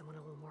speaking to someone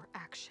a little more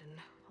action,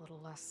 a little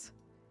less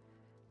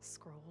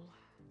scroll.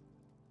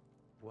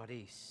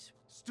 Wadis.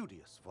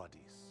 Studious Wadis.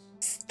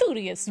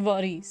 Studious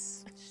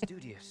Vadis.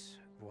 Studious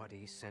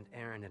Wadis sent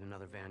Aaron and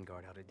another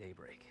vanguard out at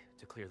daybreak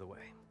to clear the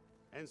way.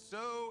 And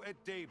so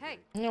at daybreak.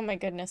 Hey. Oh my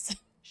goodness.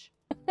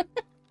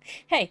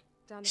 Hey.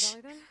 Down the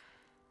valley then?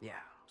 Yeah,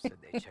 said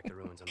they checked the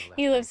ruins on the left.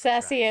 You live bank for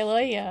sassy, tracks, Aloy,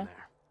 take it yeah. from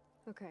there.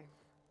 Okay.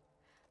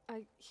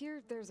 I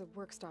hear there's a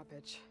work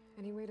stoppage.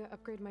 Any way to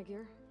upgrade my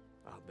gear?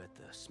 I'll bet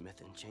the smith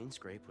in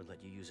Chainscrape would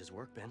let you use his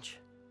workbench.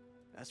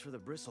 As for the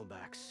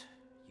bristlebacks,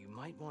 you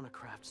might want to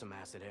craft some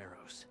acid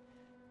arrows.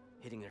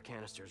 Hitting their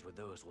canisters with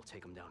those will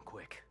take them down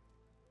quick.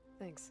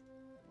 Thanks.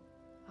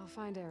 I'll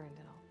find Erend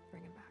and I'll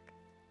bring him back.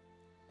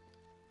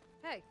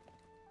 Hey!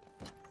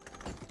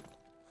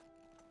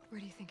 Where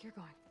do you think you're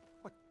going?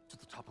 What? To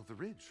the top of the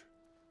ridge.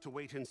 To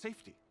wait in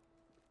safety.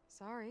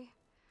 Sorry.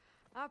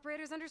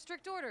 Operator's under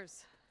strict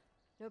orders.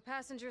 No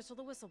passengers till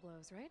the whistle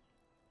blows, right?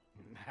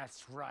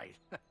 That's right.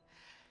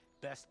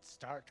 Best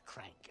start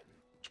cranking.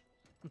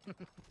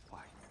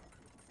 Why?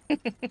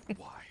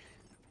 Why?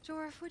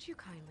 Jorf, would you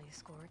kindly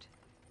escort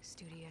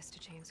Studious to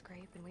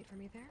Chainscrape and wait for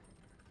me there?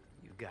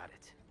 You got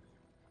it.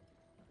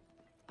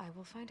 I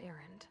will find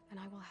Erend, and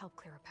I will help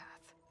clear a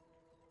path.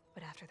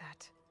 But after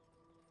that,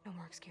 no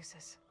more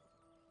excuses.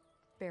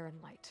 Barren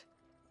Light.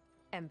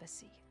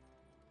 Embassy.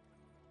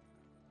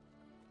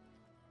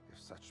 If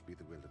such be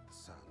the will of the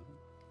sun.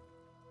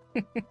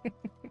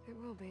 It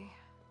will be.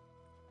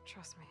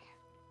 Trust me.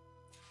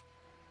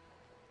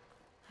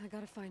 I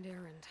gotta find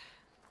Erend.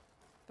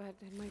 But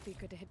it might be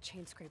good to hit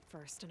Chainscrape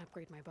first and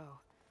upgrade my bow.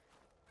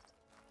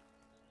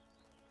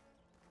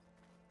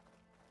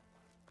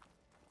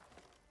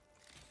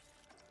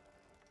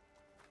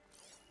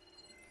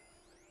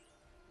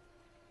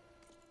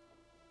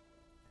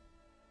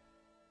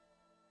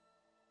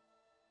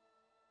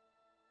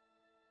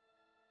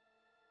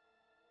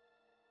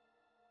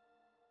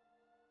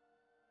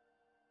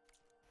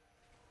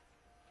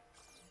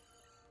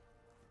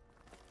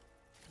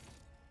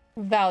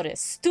 Vaudis.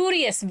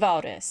 Studious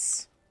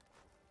Vaudis.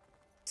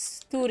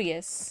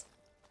 Studious.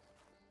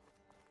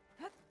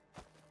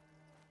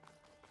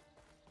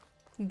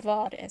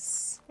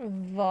 Vaudis.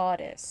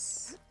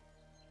 Vaudis.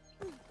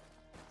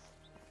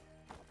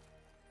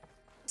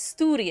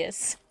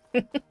 Studious.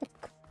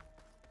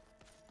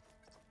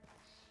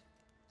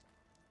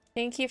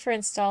 Thank you for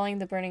installing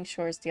the Burning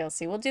Shores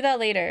DLC. We'll do that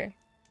later.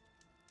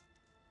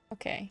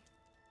 Okay.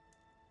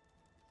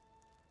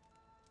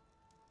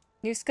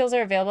 New skills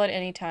are available at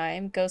any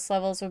time. Ghost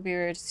levels will be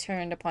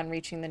returned upon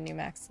reaching the new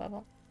max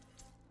level.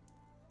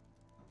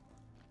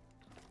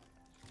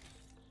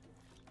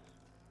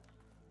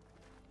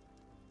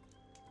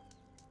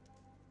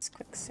 Let's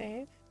quick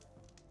save.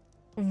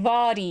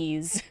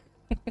 Bodies.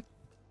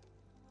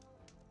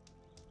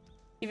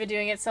 You've been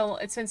doing it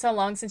it's been so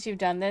long since you've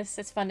done this.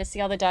 It's fun to see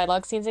all the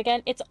dialogue scenes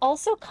again. It's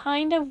also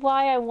kind of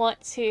why I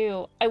want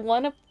to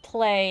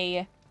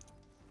play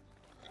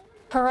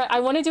I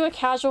want to do a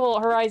casual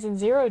Horizon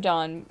Zero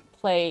Dawn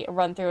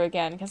run through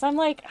again, because I'm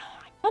like,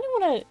 I kind of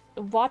want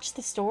to watch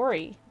the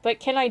story, but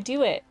can I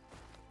do it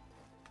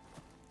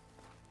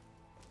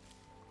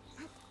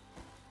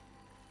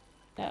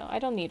No, I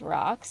don't need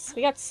rocks.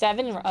 We got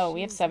 7. Oh,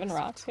 we have 7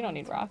 rocks. We don't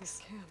need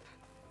rocks.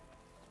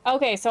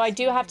 Okay, so I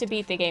do have to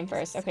beat the game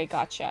first. Okay,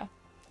 gotcha.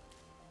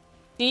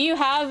 Do you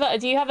have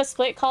a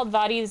split called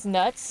Vadi's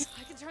Nuts?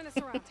 I can turn this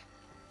around.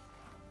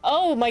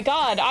 Oh my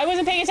god, I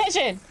wasn't paying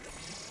attention.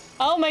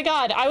 Oh my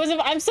god,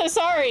 I'm so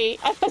sorry.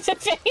 I wasn't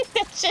paying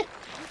attention.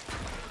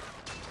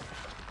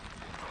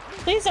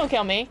 Please don't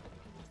kill me.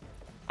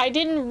 I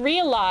didn't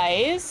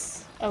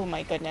realize. Oh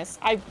my goodness.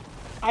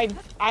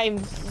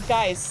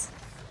 Guys,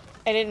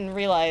 I didn't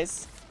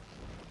realize.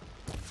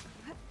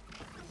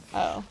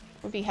 Oh,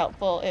 would be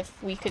helpful if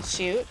we could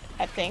shoot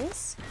at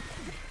things.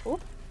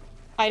 Oop.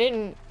 I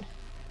didn't.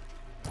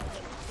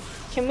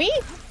 Can we?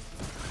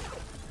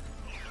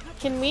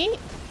 Can we?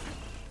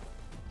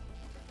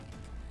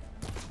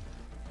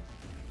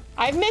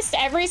 I've missed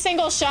every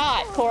single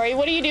shot, Corey.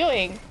 What are you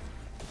doing?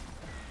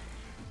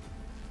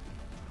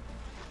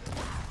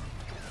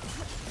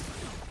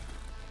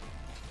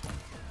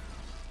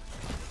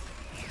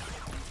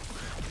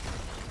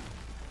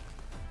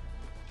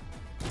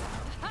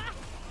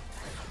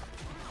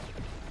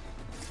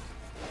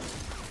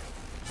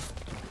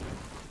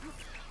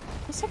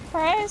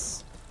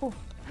 Surprise! Ooh.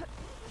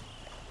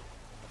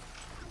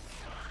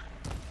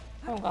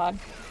 Oh god.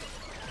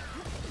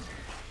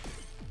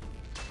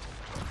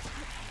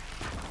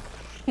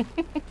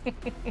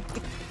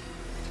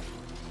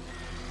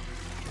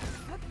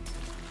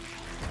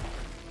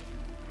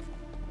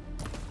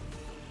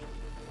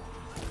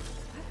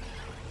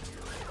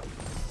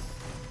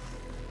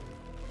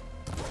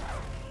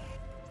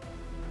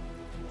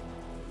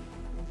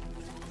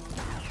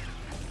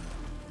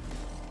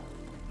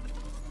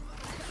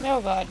 Oh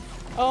god.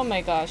 Oh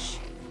my gosh.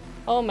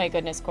 Oh my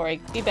goodness,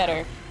 Corey. Be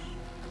better.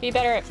 Be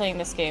better at playing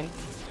this game.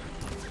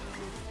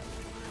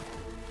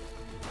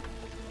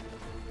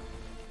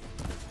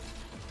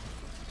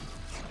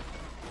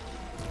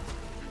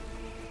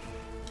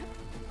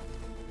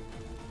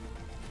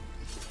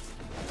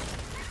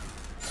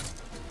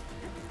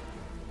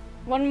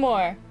 One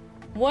more.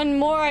 One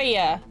more,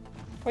 yeah.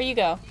 Where you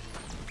go?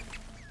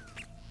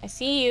 I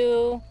see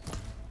you.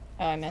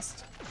 Oh, I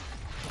missed.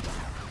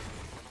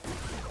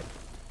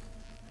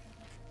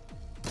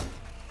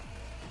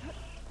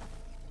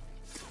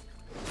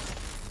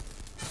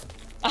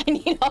 I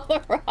need all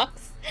the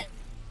rocks.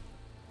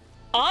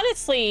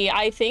 Honestly,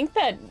 I think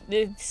that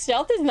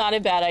stealth is not a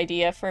bad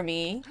idea for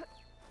me.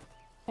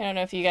 I don't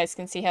know if you guys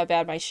can see how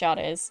bad my shot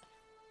is.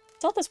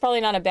 Stealth is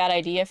probably not a bad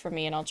idea for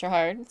me in Ultra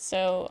Hard,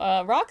 so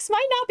rocks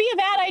might not be a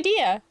bad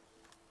idea.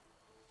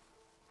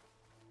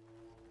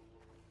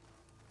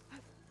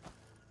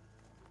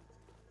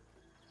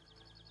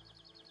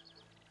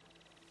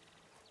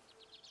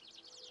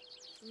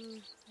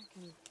 I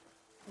can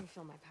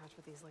refill my pouch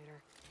with these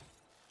later.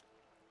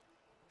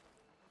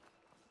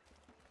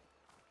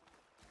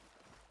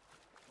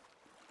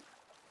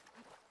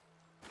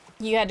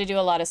 You had to do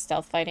a lot of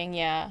stealth fighting,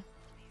 yeah.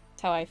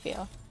 That's how I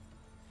feel.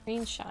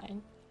 Green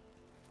shine.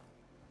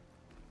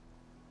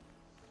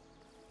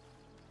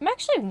 I'm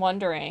actually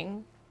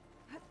wondering.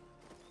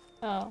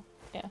 Oh,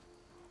 yeah.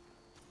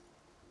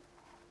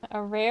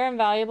 A rare and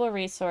valuable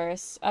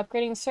resource.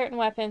 Upgrading certain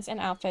weapons and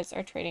outfits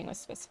or trading with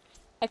specific.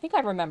 I think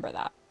I remember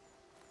that.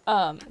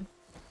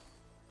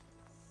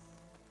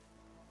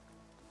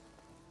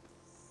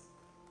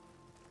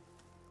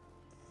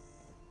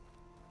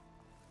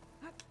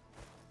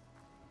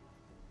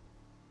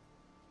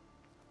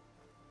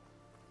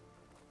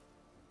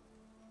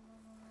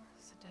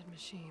 It's a dead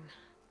machine.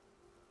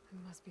 It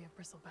must be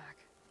a bristleback.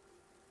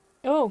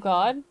 Oh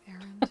god.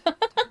 Errand, down.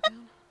 That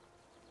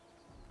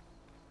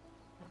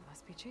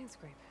must be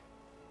Chainscrape.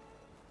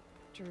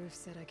 Jaruf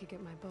said I could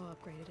get my bow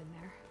upgraded in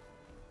there.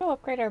 Oh,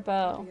 upgrade our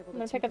bow. I'm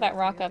gonna pick up that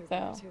rock up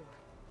though.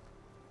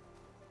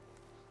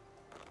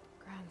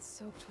 Ground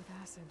soaked with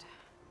acid.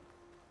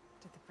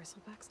 Did the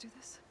bristlebacks do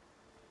this?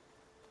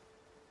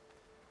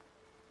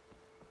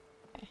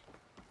 Okay.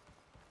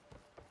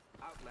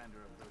 Outlander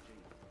approaching.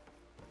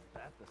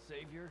 That the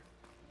savior?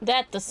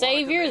 That the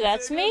savior?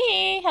 That's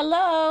me!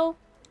 Hello!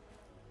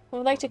 Who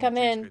would like to come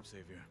in?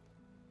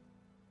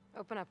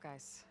 Open up,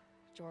 guys.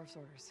 Jorv's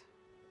orders.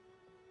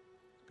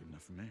 Good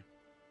enough for me.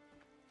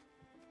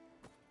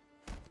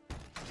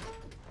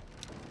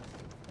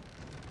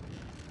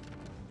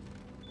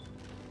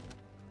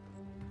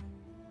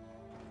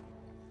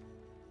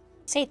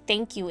 Say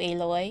thank you,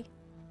 Aloy.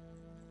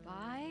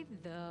 By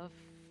the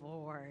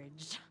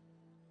forge.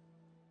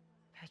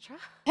 Petra?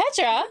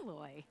 Petra?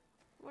 Aloy,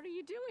 what are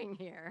you doing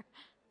here?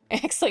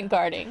 Excellent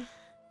guarding.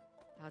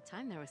 About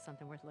time there was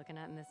something worth looking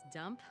at in this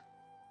dump.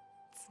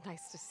 It's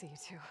nice to see you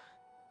too.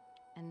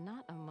 And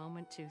not a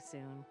moment too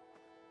soon.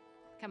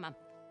 Come on.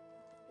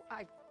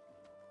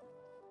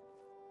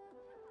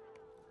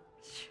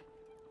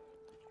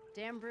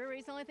 Damn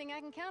brewery's the only thing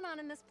I can count on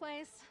in this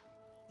place.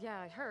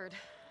 Yeah, I heard.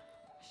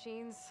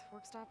 Machines,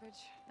 work stoppage.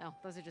 Oh,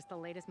 those are just the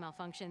latest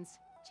malfunctions.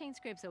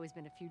 Chainscrape's always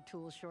been a few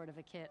tools short of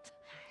a kit.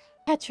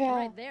 Petra.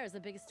 Right there is the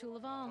biggest tool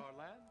of all. Our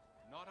land,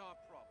 not our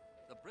problem.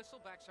 The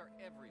bristlebacks are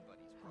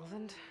everybody's problem.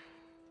 Roland?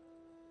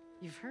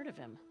 You've heard of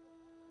him?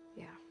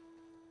 Yeah.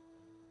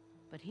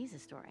 But he's a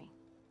story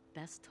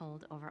best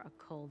told over a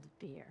cold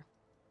beer.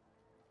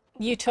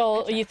 You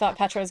thought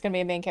Petra was gonna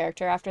be a main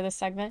character after this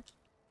segment?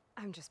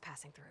 I'm just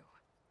passing through.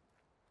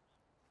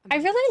 I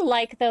really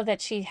like though that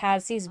she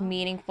has these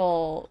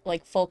meaningful,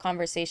 like full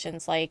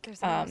conversations, like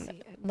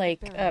Vanasha,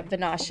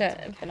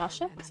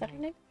 is that her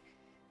name?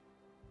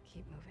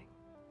 Keep moving.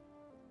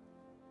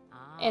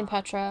 And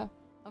Petra.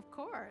 Of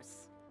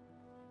course.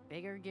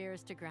 Bigger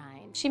gears to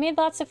grind. She made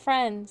lots of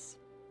friends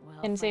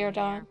in Zero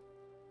Dawn.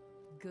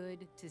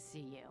 Good to see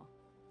you.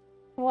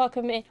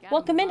 Welcome in,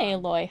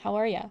 Aloy. How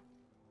are ya?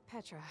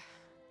 Petra.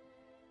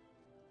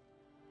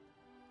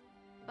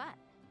 But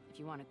if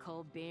you want a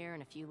cold beer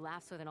and a few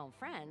laughs with an old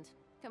friend,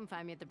 come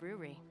find me at the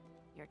brewery.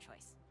 Your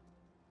choice.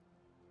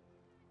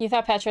 You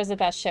thought Petra was the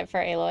best ship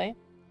for Aloy?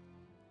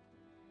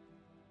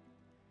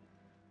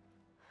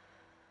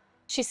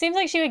 She seems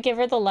like she would give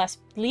her the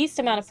least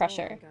amount of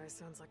pressure. Guy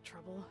sounds like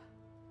trouble.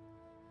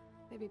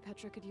 Maybe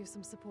Petra could use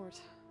some support.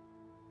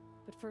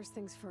 But first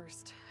things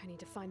first, I need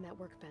to find that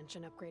workbench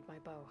and upgrade my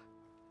bow.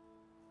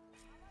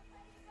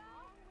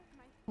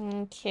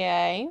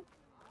 Okay.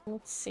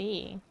 Let's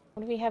see.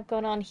 What do we have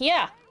going on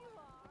here?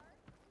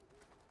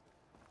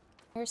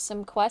 There's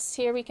some quests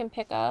here we can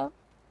pick up.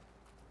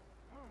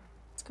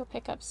 Let's go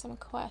pick up some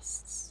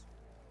quests.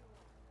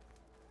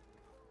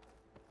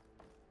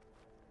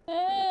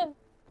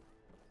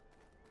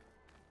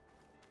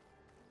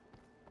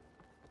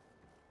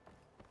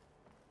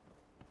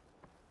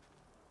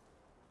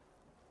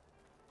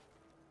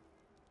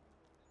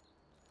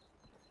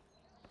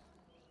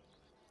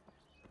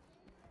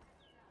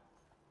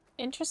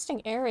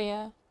 Interesting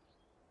area.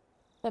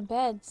 The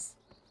beds.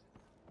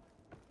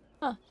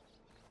 Huh.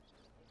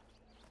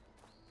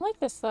 I like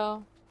this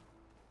though.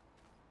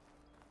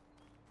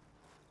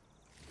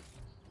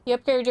 You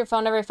upgrade your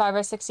phone every 5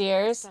 or 6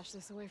 years.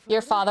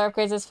 Your father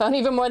upgrades his phone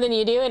even more than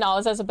you do and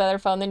always has a better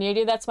phone than you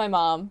do. That's my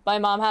mom. My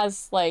mom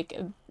has like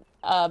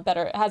a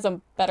better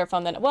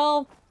phone than,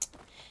 well,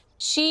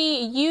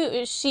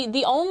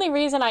 the only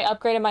reason I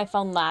upgraded my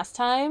phone last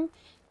time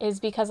is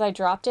because I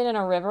dropped it in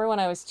a river when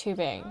I was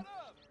tubing.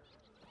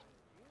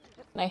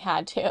 And I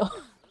had to.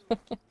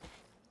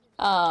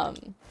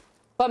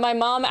 But my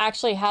mom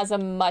actually has a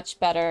much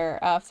better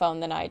phone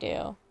than I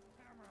do.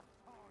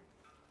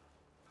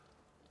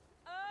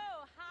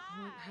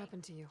 What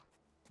happened to you?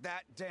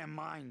 That damn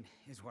mine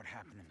is what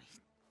happened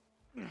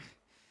to me.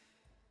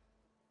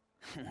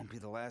 It won't be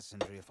the last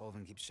injury if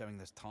Olvin keeps shoving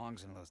those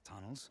tongs into those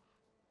tunnels.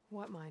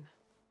 What mine?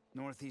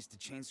 Northeast of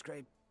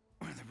Chainscrape,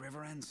 where the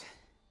river ends.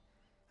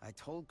 I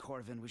told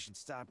Corvin we should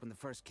stop when the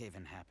first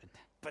cave-in happened,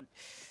 but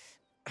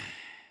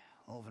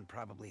Olvin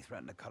probably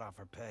threatened to cut off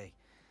our pay.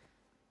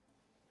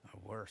 Or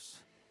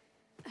worse.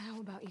 How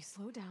about you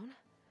slow down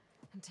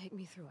and take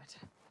me through it?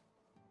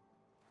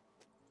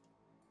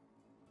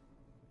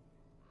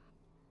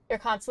 You're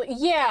constantly...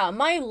 Yeah,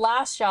 my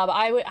last job,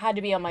 I had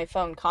to be on my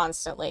phone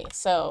constantly,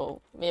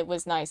 so it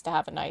was nice to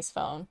have a nice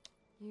phone.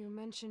 You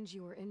mentioned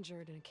you were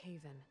injured in a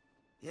cave-in.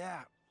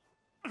 Yeah,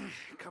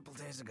 a couple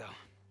days ago.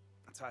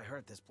 That's how I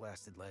hurt this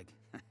blasted leg.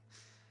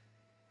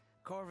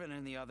 Corvin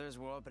and the others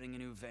were opening a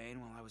new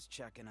vein while I was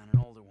checking on an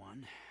older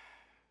one.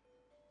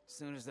 As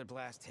soon as their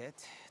blast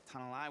hit,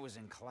 tunnel I was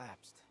in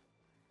collapsed.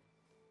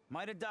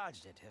 Might have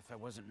dodged it if I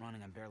wasn't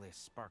running on barely a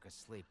spark of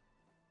sleep.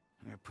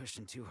 We were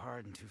pushing too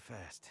hard and too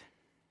fast.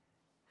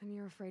 And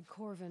you're afraid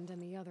Corvin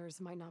and the others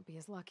might not be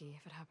as lucky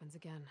if it happens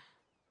again.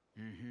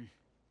 Mm-hmm.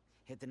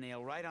 Hit the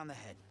nail right on the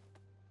head.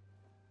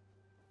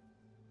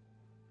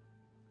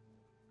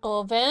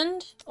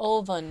 Olvin?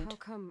 How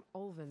come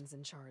Olvin's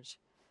in charge?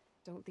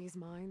 Don't these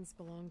mines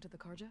belong to the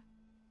Karja?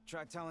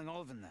 Try telling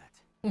Olvin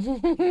that. He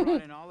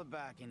brought in all the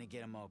backing to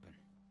get them open.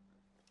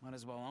 Might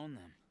as well own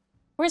them.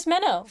 Where's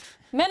Menno?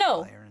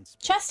 Menno!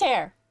 Chest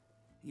hair!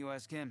 You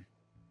ask him.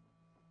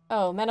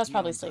 Oh, Menno's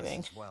probably sleeping.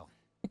 As well.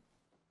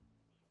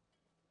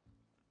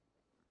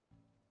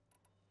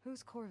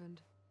 Who's Corvin?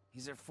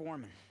 He's their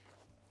foreman.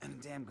 And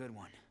a damn good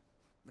one.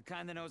 The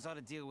kind that knows how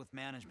to deal with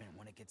management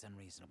when it gets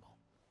unreasonable.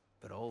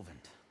 But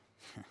Olvin...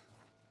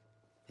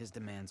 his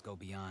demands go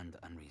beyond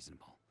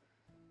unreasonable.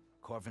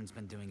 Corvin's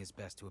been doing his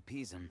best to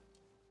appease him.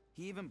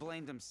 He even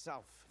blamed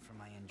himself for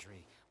my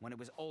injury when it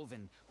was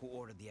Olvin who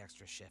ordered the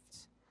extra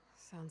shifts.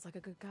 Sounds like a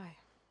good guy.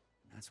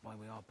 That's why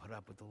we all put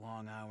up with the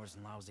long hours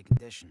and lousy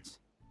conditions.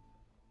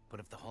 But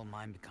if the whole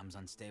mine becomes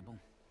unstable,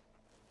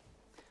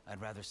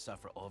 I'd rather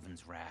suffer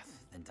Olvin's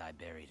wrath than die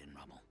buried in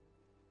rubble.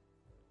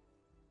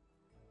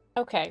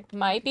 Okay,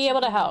 might be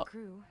able to help.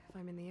 Crew, if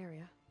I'm in the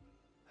area.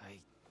 I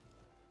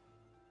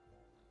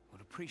would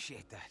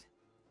appreciate that.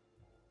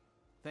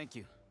 Thank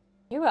you.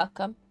 You're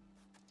welcome.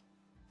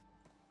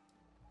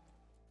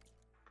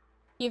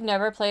 You've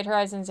never played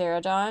Horizon Zero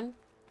Dawn?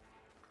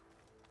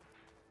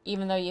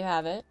 Even though you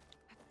have it?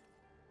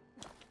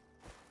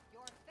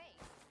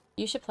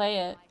 You should play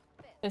it.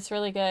 It's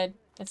really good.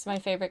 It's my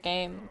favorite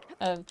game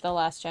of the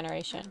last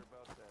generation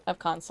of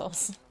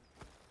consoles.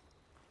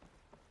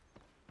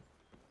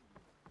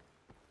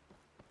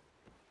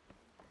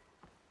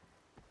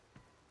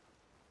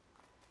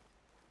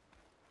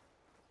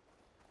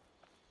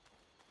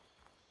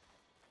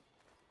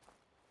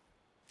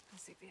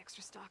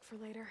 extra stock for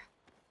later.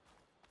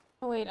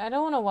 Oh, wait, I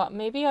don't want to walk.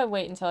 Maybe I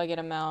wait until I get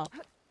a mount.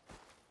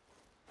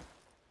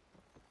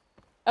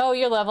 Oh,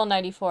 you're level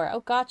 94.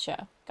 Oh,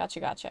 gotcha.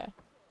 Gotcha.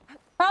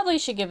 Probably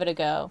should give it a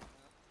go.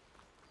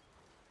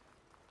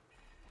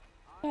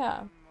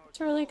 Yeah, it's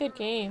a really good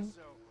game.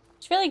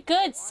 It's really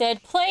good,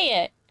 Sid. Play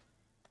it!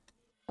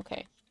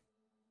 Okay.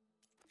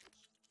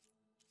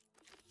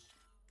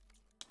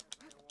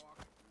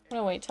 I'm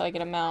gonna wait till I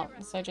get a mount,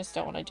 because I just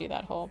don't want to do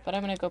that whole. But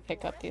I'm gonna go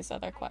pick up these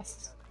other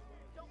quests.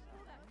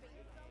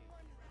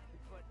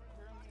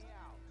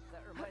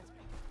 That reminds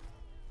me.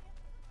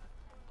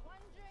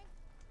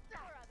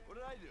 What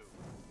did I do?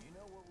 You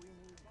know what we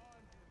need?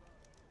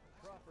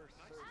 Proper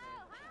service.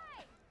 Oh,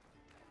 hi!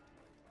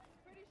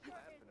 Pretty sure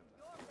it's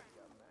your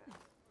friend.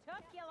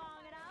 Took you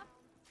long enough.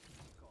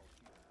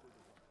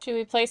 Should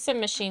we play some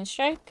Machine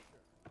Strike?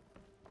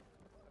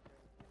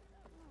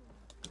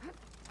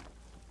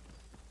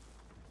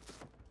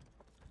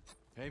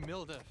 Hey,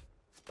 Mildef.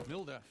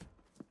 I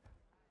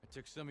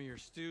took some of your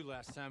stew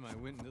last time I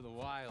went into the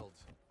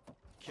wilds.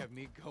 Kept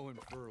me going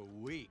for a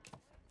week.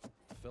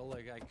 Felt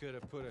like I could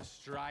have put a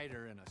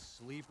strider in a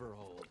sleeper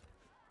hold.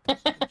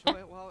 Enjoy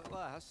it while it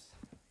lasts.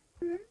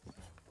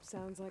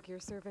 Sounds like you're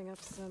serving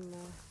up some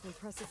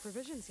impressive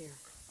provisions here.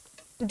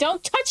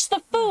 Don't touch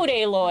the food,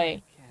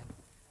 Aloy!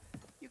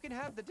 You can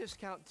have the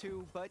discount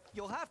too, but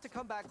you'll have to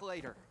come back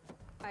later.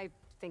 I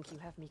think you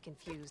have me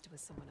confused with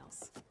someone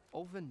else.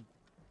 Oven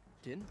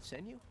didn't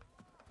send you?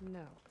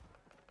 No.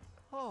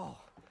 Oh,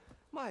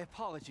 my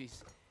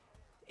apologies.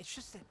 It's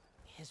just that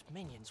his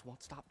minions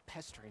won't stop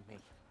pestering me.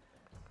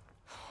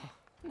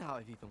 Now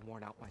I've even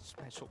worn out my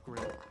special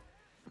grill.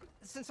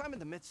 Since I'm in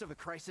the midst of a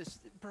crisis,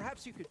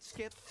 perhaps you could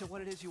skip to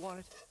what it is you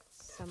wanted?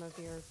 Some of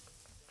your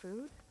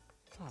food?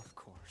 Of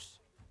course.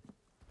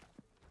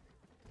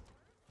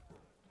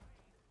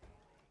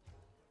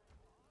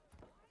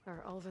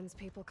 Are Ulvin's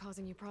people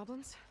causing you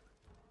problems?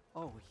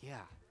 Oh,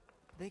 yeah.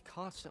 They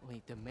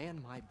constantly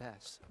demand my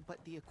best,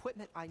 but the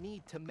equipment I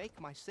need to make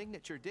my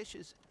signature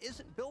dishes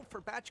isn't built for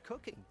batch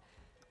cooking.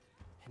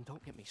 And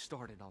don't get me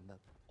started on the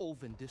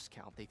Ulvin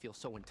discount they feel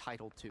so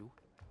entitled to.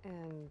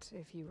 And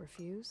if you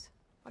refuse?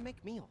 I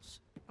make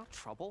meals, not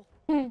trouble.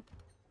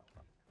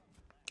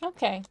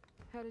 Okay.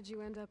 How did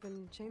you end up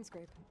in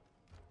Chainscrape?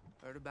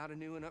 Heard about a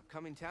new and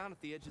upcoming town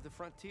at the edge of the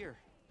frontier.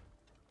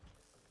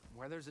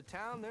 Where there's a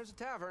town, there's a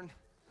tavern.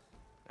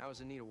 I was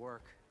in need of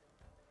work.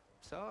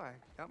 So I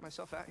got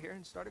myself out here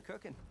and started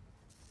cooking.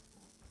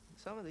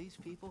 Some of these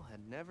people had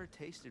never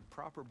tasted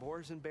proper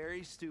boars and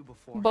berries stew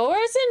before.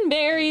 Boars and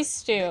berries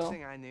stew. Next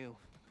thing I knew,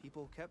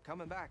 people kept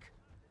coming back.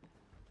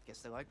 Guess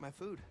they liked my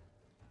food.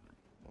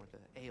 Or the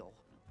ale.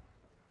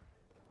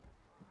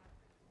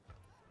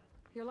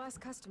 Your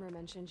last customer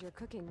mentioned your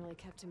cooking really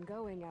kept him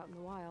going out in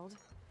the wild.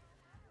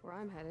 Where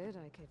I'm headed,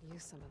 I could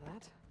use some of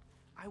that.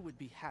 I would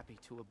be happy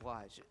to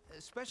oblige,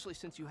 especially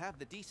since you have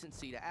the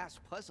decency to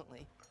ask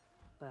pleasantly.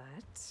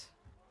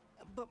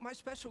 But my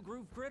special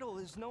groove griddle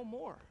is no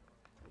more.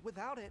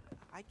 Without it,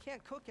 I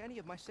can't cook any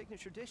of my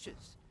signature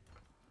dishes.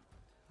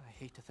 I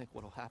hate to think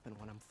what'll happen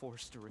when I'm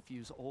forced to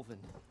refuse Ulvin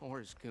or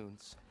his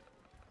goons.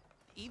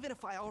 Even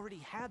if I already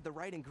had the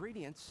right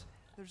ingredients,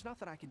 there's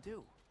nothing I can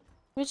do.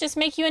 We'll just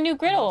make you a new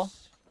griddle.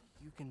 Unless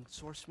you can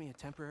source me a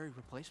temporary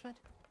replacement?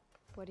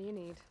 What do you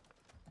need?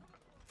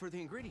 For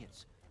the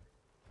ingredients,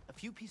 a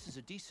few pieces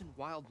of decent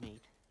wild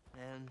meat,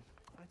 and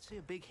I'd say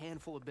a big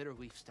handful of bitter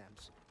leaf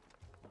stems.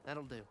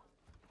 That'll do.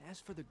 As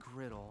for the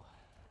griddle,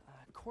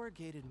 a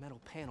corrugated metal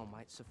panel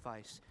might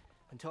suffice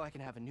until I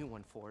can have a new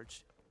one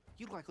forged.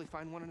 You'd likely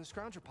find one in a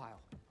scrounger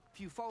pile if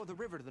you follow the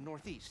river to the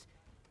northeast.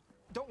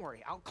 Don't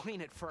worry, I'll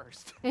clean it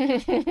first.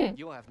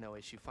 You'll have no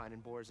issue finding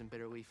boars and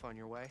bitter leaf on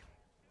your way.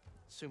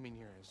 Assuming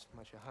you're as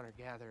much a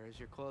hunter-gatherer as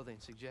your clothing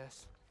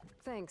suggests.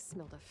 Thanks,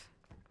 Mildef.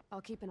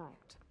 I'll keep an eye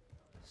out.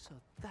 So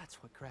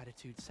that's what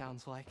gratitude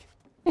sounds like.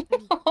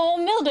 Oh,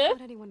 Mildef. Don't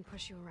let anyone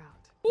push you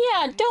around.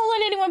 Yeah, don't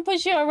let anyone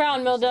push you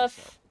around,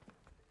 Mildef.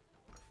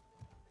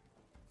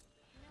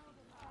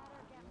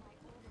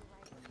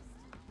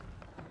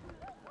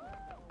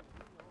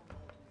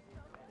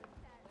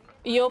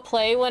 You'll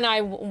play when I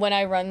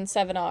run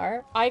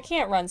 7R. I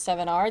can't run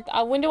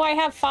 7R. When do I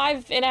have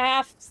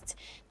 5.5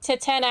 to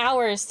 10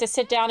 hours to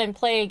sit down and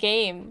play a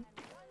game?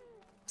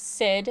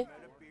 Sid.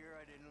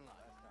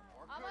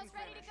 Almost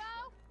ready to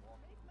go?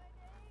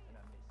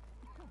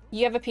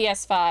 You have a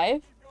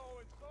PS5?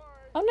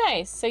 Oh,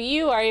 nice. So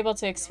you are able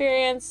to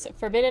experience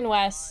Forbidden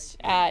West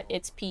at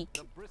its peak.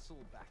 The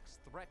bristlebacks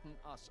threaten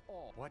us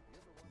all. What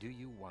do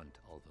you want,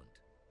 Ulvund?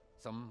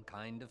 Some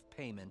kind of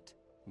payment?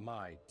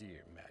 My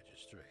dear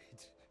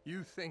magistrate,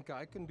 you think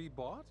I can be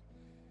bought?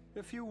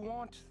 If you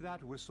want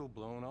that whistle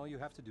blown, all you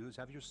have to do is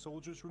have your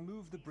soldiers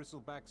remove the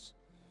bristlebacks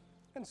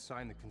and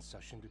sign the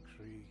concession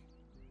decree.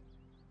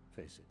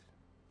 Face it,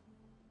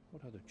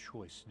 what other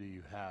choice do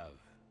you have?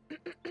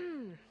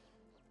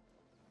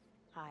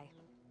 Hi.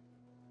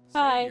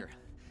 Hi. Savior,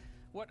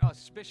 what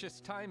auspicious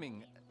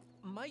timing.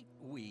 Might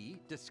we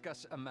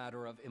discuss a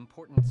matter of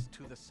importance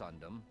to the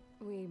Sundom?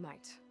 We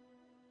might.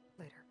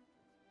 Later.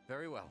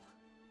 Very well.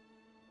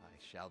 I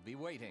shall be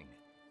waiting.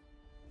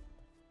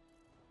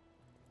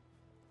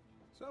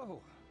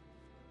 So,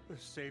 the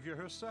savior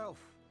herself.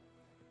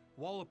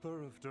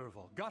 Walloper of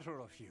Derval, gutter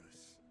of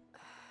Hughes.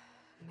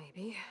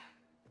 Maybe.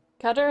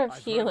 Gutter of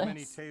I've heard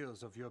many Helix.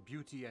 tales of your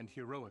beauty and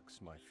heroics,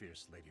 my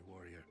fierce lady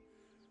warrior.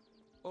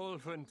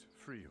 Olfant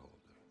Freeholder,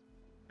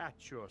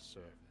 at your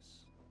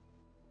service.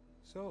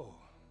 So,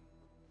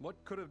 what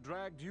could have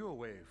dragged you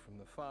away from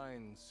the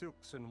fine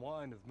silks and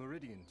wine of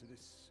Meridian to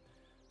this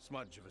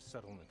smudge of a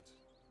settlement?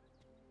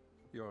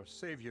 Your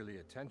saviorly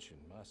attention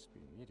must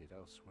be needed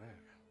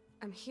elsewhere.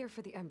 I'm here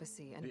for the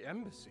embassy and... The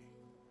embassy?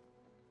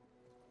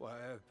 Why,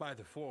 by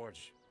the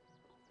forge.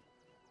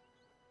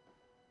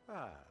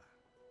 Ah.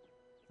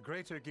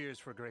 Greater gears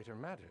for greater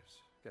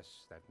matters.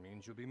 Guess that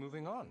means you'll be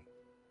moving on.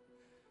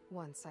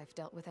 Once I've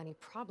dealt with any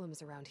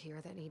problems around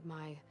here that need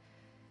my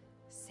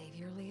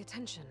saviorly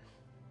attention.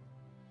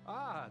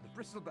 Ah, the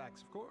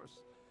bristlebacks, of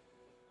course.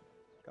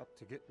 Got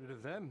to get rid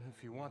of them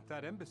if you want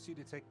that embassy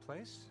to take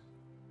place.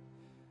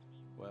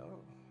 Well,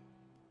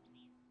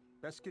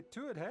 best get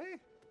to it, hey?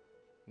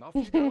 And off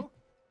you go.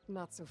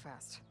 Not so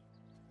fast.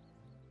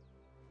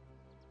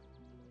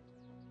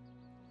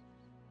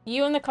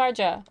 You and the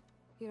Karja.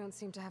 You don't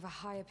seem to have a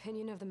high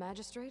opinion of the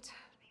magistrate?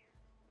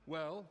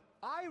 Well,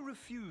 I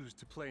refuse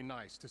to play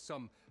nice to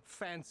some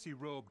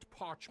fancy-robed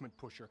parchment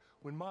pusher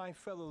when my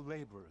fellow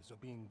laborers are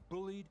being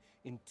bullied,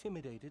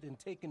 intimidated, and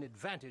taken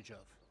advantage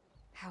of.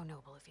 How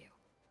noble of you.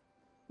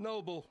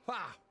 Noble?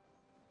 Ha!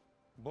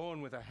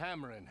 Born with a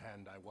hammer in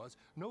hand, I was.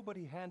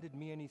 Nobody handed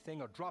me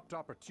anything or dropped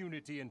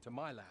opportunity into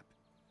my lap.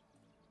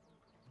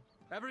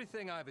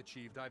 Everything I've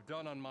achieved, I've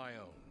done on my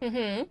own.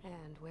 Mm-hmm.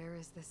 And where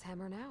is this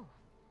hammer now?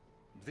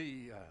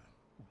 The,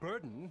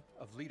 burden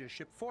of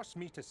leadership forced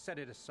me to set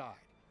it aside.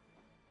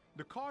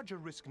 The Karja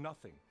risk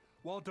nothing,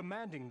 while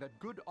demanding that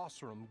good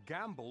Osseram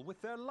gamble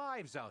with their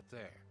lives out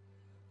there.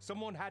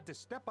 Someone had to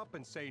step up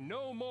and say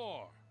no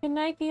more. Good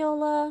night,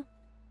 Viola.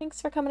 Thanks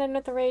for coming in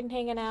with the raid and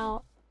hanging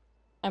out.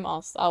 I'm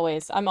also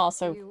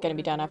gonna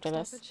be done after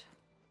this.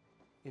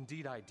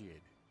 Indeed I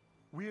did.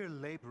 We're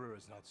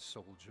laborers, not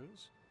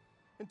soldiers.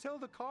 Until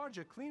the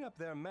Karja clean up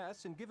their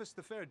mess and give us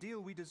the fair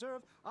deal we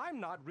deserve, I'm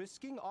not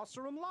risking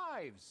Osseram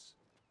lives.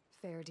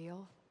 Fair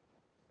deal?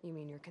 You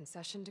mean your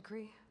concession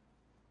decree?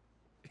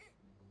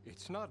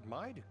 It's not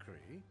my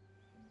decree.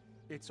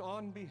 It's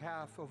on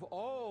behalf of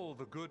all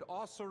the good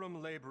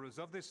Osseram laborers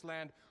of this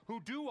land who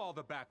do all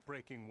the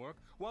backbreaking work,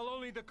 while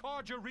only the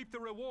Karja reap the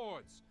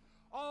rewards.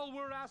 All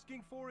we're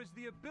asking for is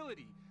the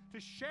ability to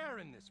share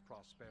in this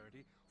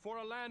prosperity for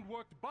a land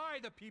worked by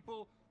the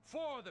people,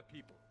 for the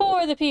people.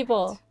 For the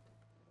people.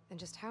 And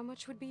just how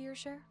much would be your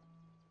share?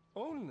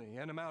 Only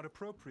an amount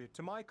appropriate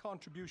to my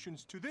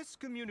contributions to this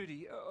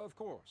community, of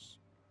course.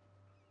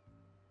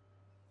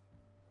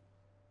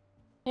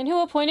 And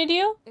who appointed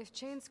you? If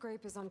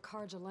Chainscrape is on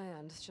Karja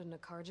land, shouldn't a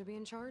Karja be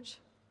in charge?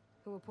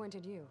 Who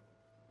appointed you?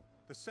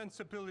 The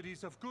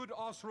sensibilities of good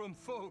Osseram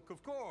folk,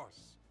 of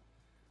course.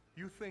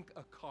 You think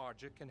a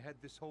Karja can head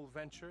this whole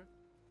venture?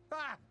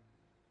 Ah!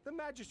 The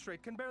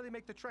magistrate can barely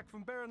make the trek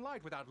from Barren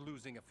Light without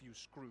losing a few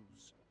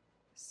screws.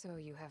 So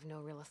you have no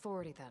real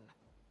authority then?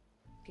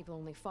 People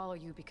only follow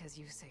you because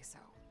you say so.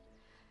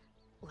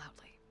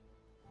 Loudly.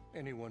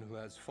 Anyone who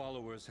has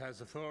followers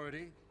has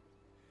authority.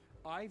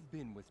 I've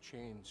been with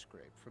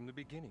Chainscrape from the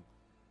beginning.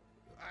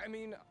 I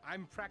mean,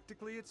 I'm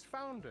practically its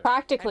founder.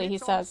 Practically, and he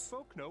it's all says.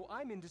 folk know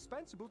I'm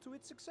indispensable to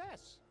its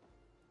success.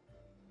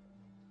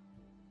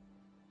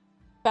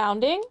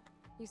 Founding?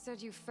 You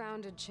said you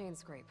founded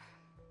Chainscrape.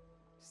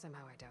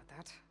 Somehow I doubt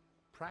that.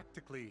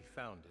 Practically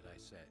founded, I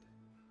said.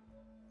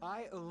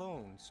 I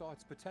alone saw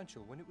its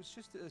potential when it was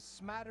just a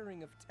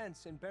smattering of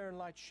tents in Barren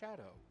Light's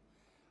shadow.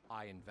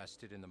 I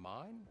invested in the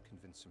mine,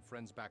 convinced some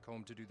friends back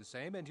home to do the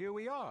same, and here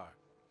we are.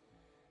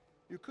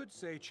 You could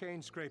say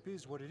Chainscrape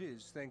is what it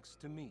is thanks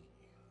to me.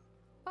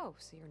 Oh,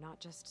 so you're not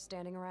just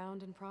standing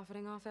around and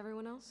profiting off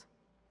everyone else?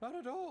 Not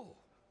at all.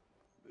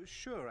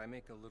 Sure, I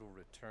make a little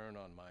return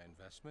on my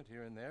investment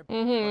here and there,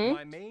 Mm-hmm. but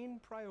my main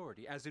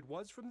priority, as it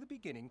was from the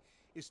beginning,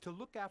 is to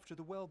look after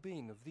the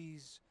well-being of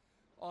these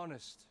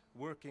honest,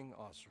 working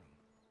Osseram.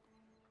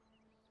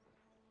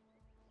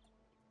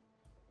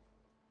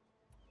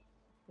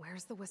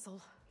 Where's the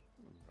whistle?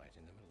 Right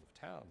in the middle of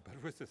town,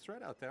 but with the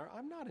threat out there,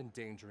 I'm not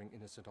endangering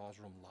innocent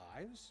Osseram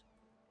lives.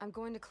 I'm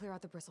going to clear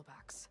out the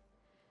bristlebacks.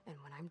 And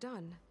when I'm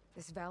done,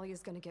 this valley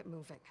is going to get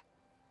moving.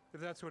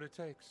 If that's what it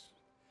takes.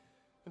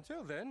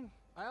 Until then,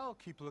 I'll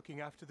keep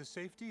looking after the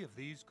safety of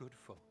these good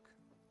folk.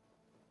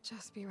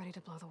 Just be ready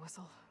to blow the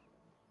whistle.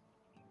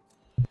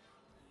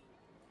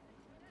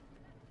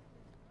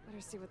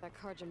 Better see what that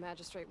Karja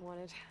magistrate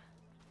wanted.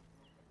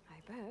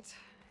 I bet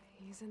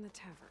he's in the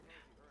tavern.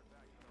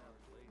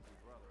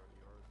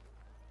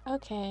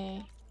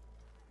 Okay.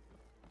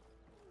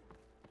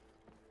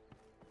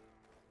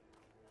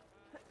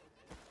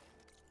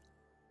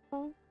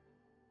 Oh.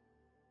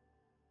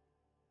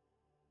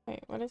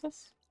 Wait, what is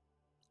this?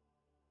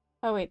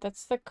 Oh wait,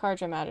 that's the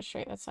Karja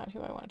magistrate. That's not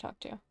who I want to talk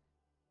to.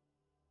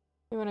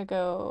 We want to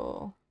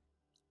go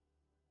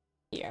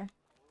here.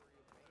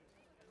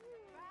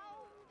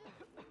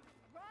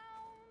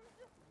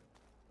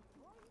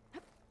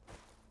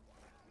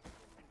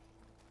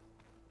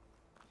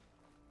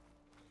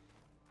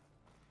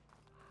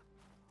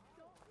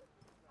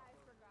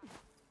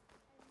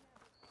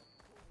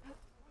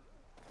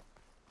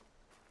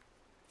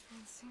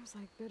 Seems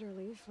like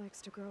Bitterleaf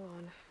likes to grow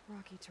on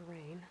rocky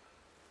terrain.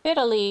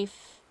 Bitterleaf.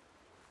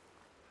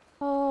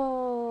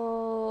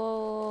 Oh.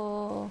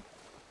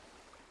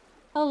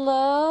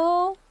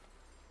 Hello?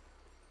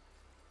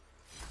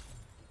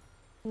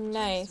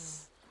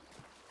 Nice.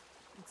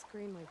 It's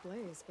green like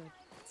blaze, but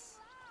it's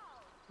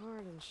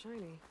hard and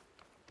shiny.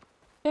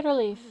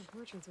 Bitterleaf.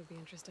 Orchards would be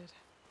interested.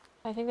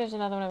 I think there's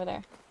another one over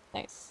there.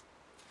 Nice.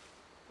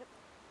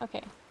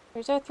 Okay.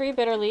 There's our 3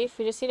 bitterleaf.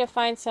 We just need to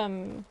find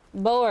some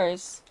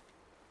boars.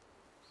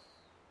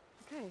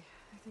 Okay,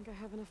 I think I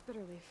have enough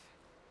Bitterleaf.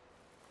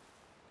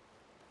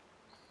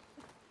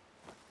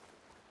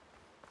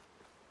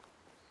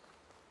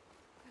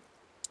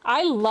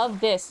 I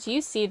love this. Do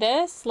you see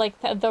this? Like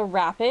the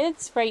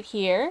rapids right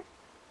here.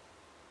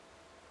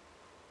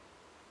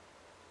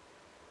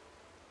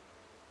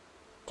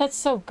 That's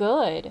so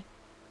good.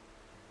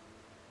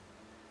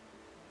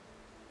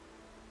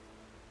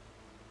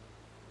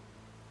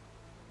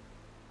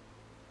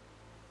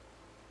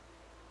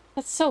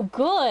 That's so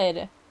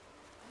good.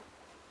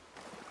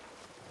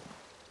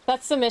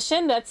 That's the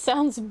mission? That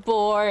sounds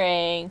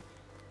boring.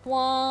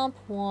 Womp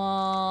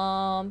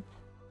womp.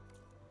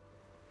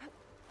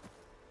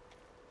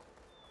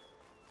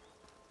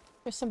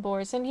 There's some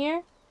boars in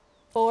here.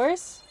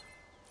 Boars?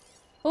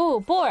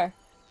 Ooh, boar.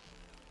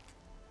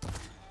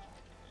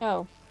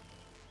 Oh.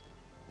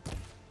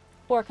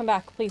 Boar, come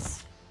back,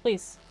 please.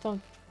 Please,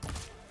 don't.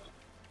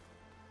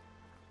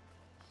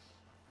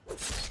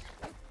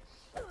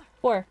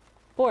 Boar.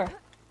 Boar.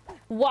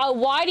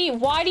 Why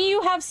do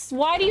you have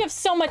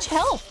so much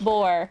health,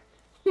 boar?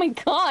 Oh my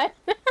god.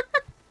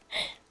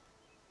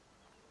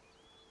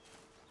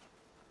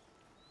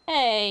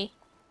 Hey.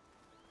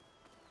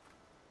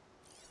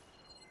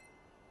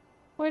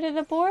 Where did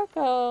the boar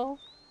go?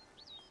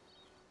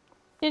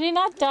 Did he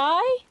not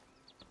die?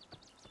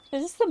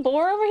 Is this the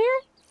boar over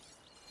here?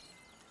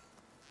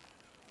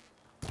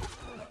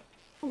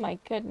 Oh my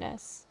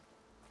goodness.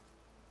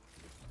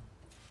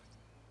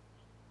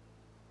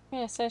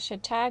 Yes, I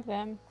should tag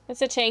them.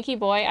 It's a tanky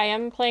boy. I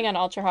am playing on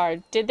ultra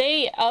hard. Did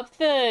they up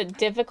the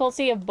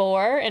difficulty of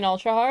boar in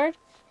ultra hard?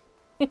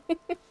 Okay.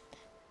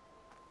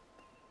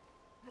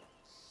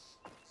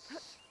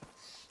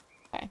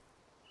 Let's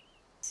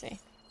see.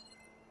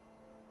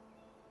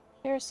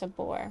 Here's a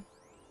boar.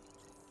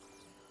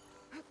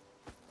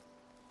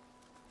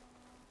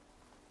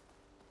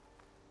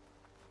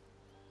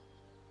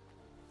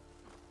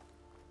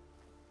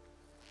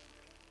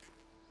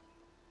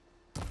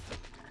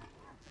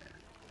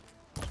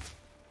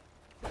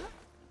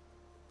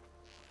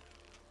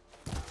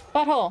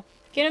 Butthole.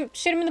 Get him,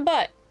 shoot him in the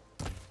butt.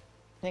 I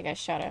think I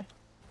shot her.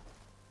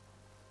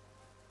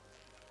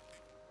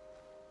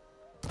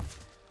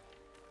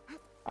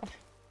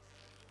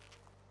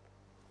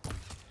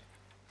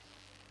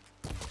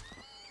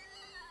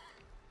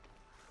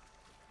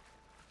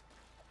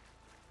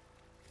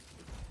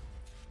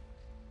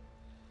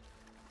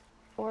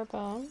 Boar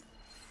bone.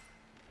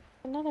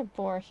 Another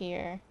boar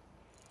here.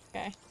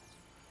 Okay.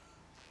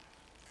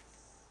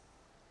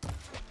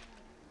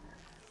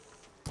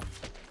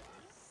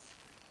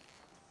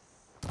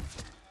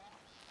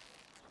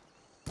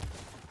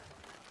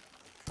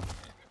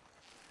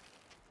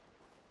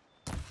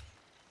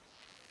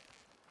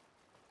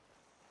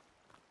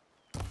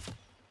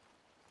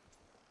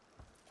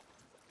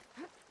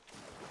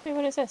 Wait,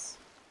 what is this?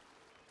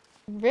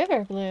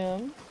 River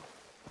bloom?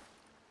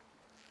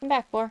 Come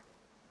back, boar.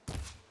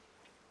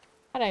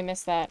 How did I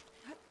miss that?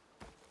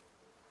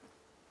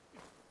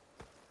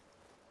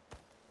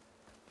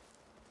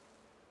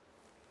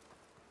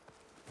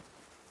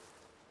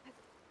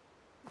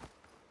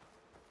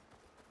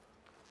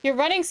 You're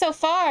running so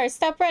far!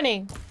 Stop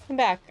running! Come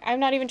back. I'm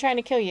not even trying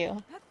to kill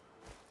you.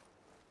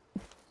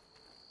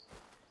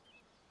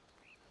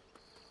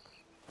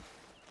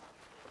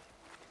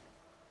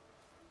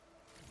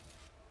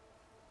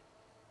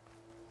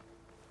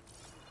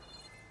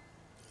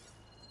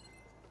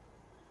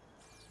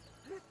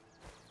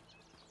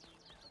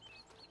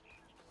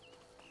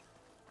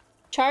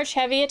 Charge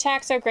heavy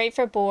attacks are great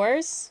for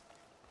boars.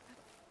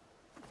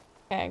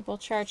 Okay, we'll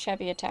charge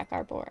heavy attack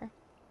our boar.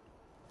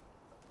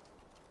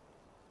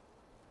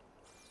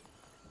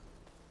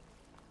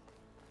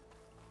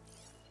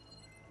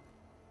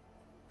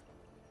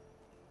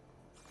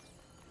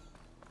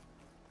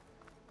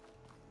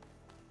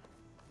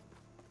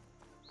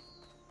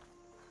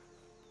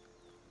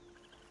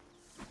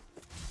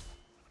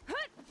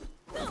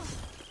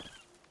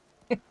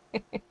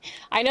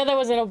 I know that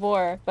wasn't a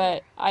boar,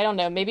 but I don't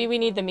know. Maybe we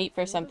need the meat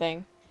for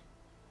something.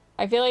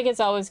 I feel like it's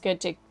always good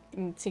to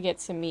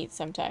get some meat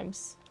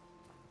sometimes.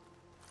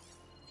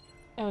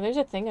 Oh, there's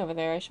a thing over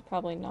there. I should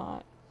probably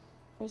not.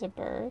 There's a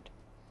bird.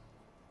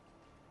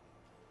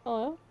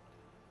 Hello?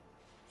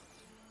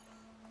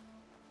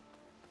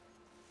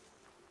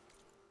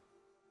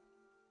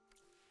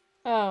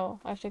 Oh,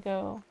 I have to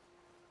go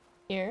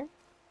here.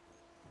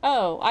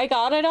 Oh, I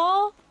got it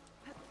all?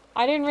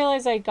 I didn't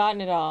realize I'd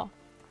gotten it all.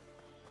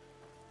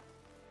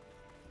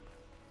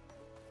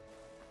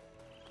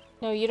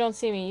 No, you don't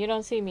see me. You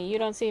don't see me. You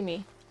don't see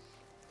me.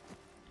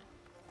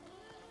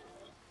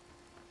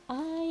 I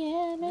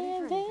am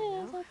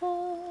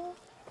invisible.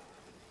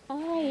 I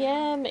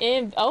am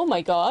in. Oh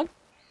my god.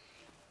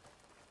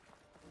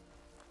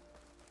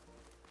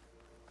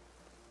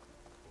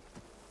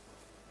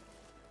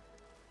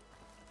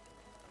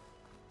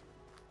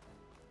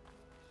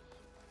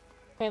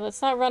 Okay,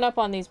 let's not run up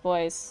on these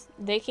boys.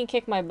 They can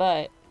kick my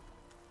butt.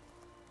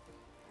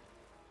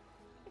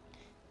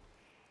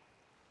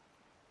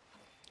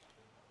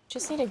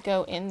 Just need to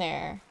go in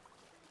there.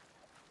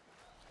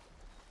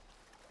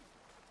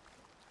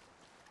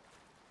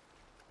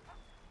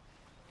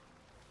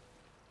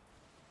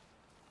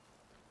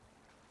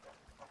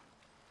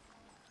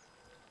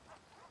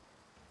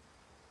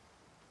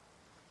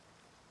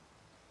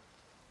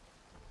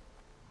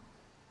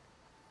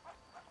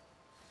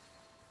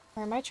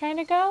 Where am I trying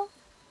to go?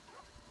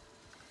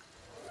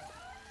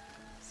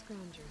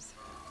 Scroungers.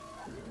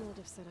 The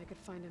relative said I could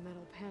find a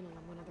metal panel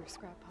in one of their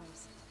scrap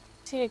piles.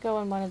 I need to go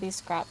in one of these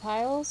scrap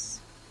piles.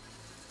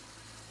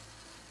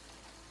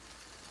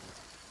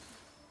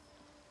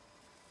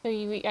 So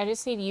I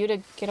just need you to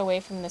get away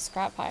from the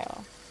scrap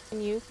pile. Can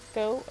you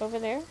go over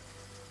there?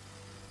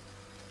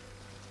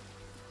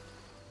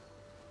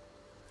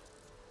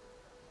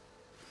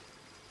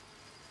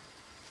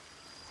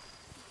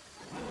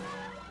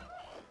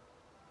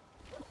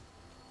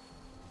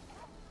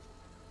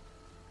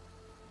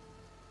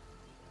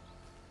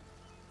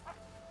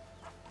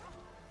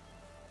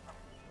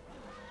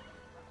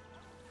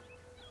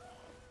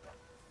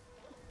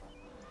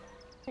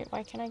 Wait,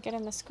 why can't I get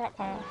in the scrap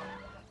pile?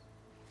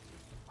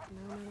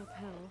 No metal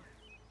panel.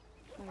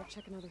 Better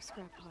check another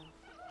scrap pile.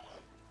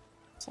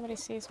 Somebody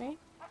sees me.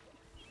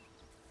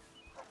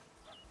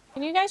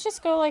 Can you guys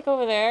just go like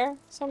over there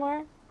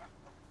somewhere?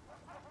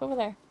 Over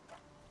there.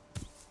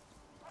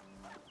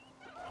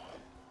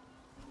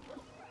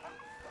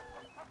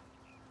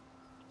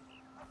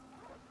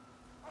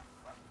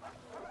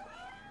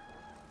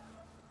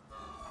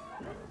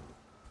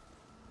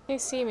 They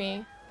see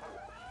me.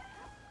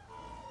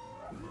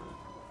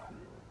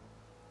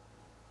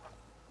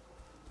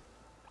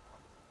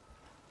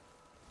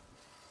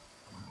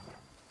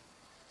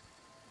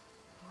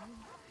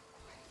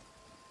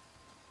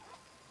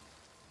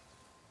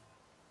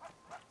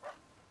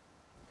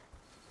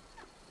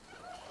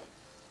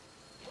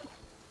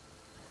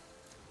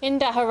 In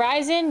the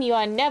horizon, you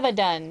are never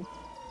done.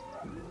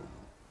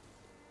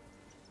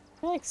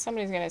 I feel like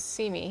somebody's gonna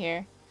see me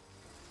here.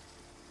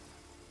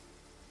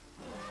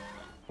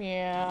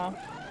 Yeah.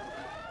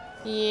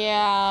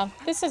 Yeah,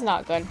 this is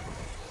not good.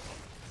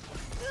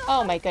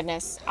 Oh my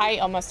goodness, I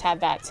almost had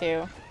that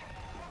too.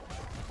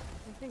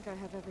 I think I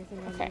have everything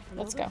I Okay, need for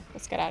let's now. go.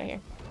 Let's get out of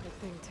here. Good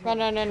thing, too. Run,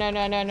 run, run, run,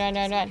 run, run, run,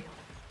 run, run.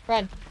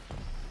 Run.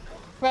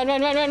 Run,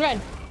 run, run, run,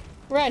 run.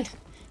 Run.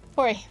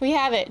 Corey, we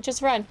have it.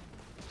 Just run.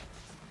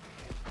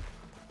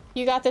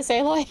 You got this,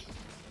 Aloy?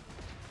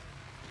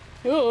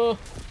 Oh.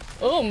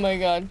 Oh my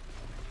god.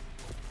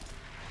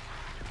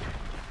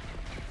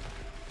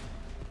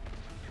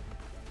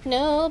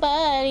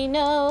 Nobody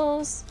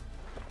knows.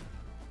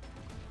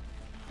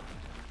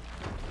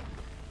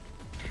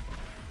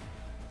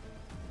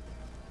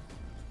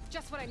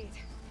 Just what I need.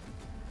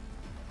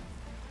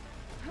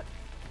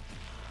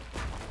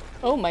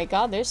 Oh my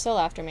god, they're still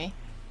after me.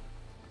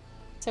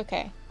 It's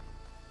okay.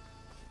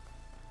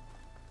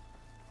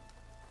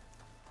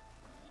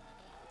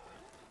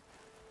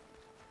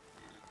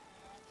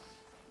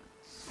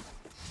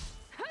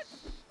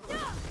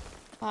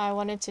 I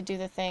wanted to do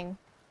the thing.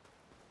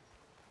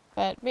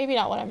 But maybe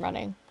not when I'm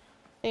running.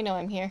 They know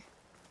I'm here.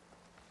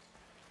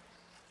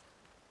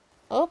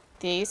 Oh,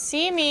 they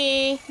see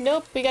me.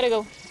 Nope, we gotta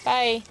go.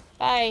 Bye.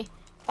 Bye.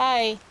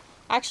 Bye.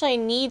 Actually, I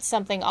need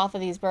something off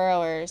of these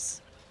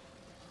burrowers.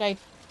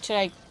 Should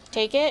I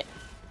take it?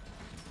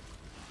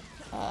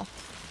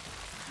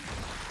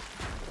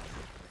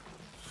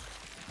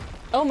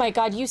 Oh my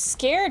god, you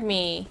scared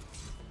me.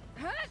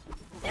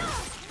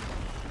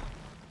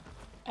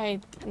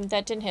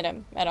 That didn't hit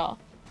him at all.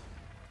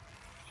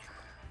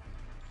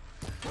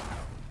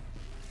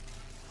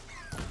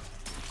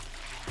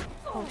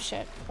 Oh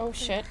shit. Oh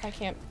shit. I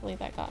can't believe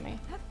that got me.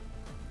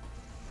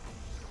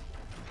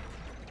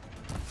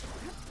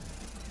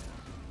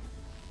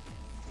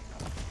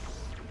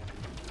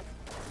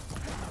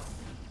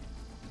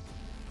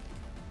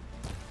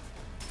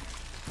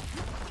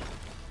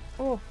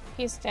 Oh,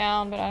 he's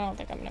down, but I don't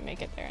think I'm gonna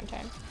make it there in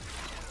time.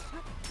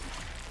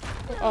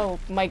 Oh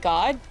my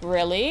god,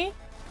 really?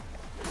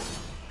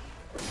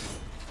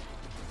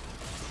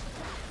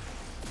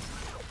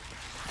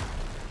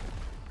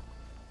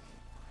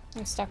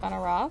 I'm stuck on a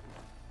rock.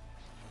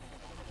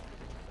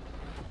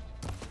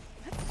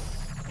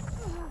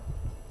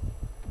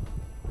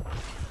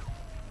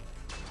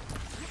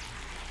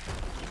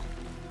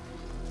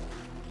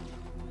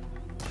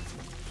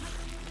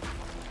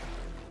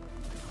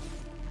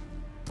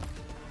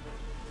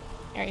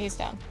 Alright, he's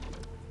down.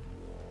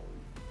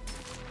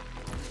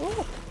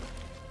 Ooh.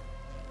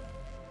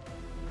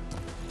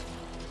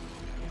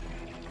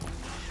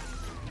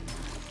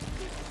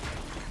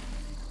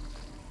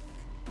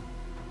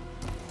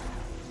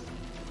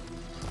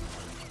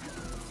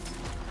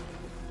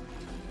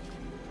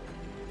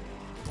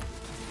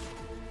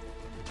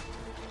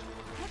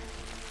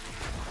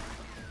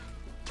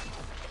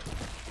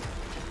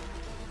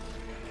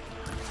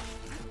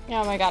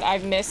 Oh my god,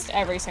 I've missed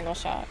every single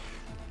shot.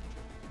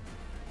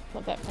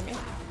 Love that for me.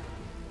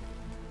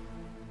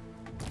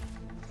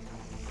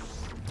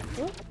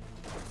 Ooh.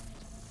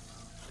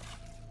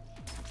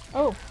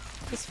 Oh,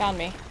 he's found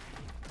me.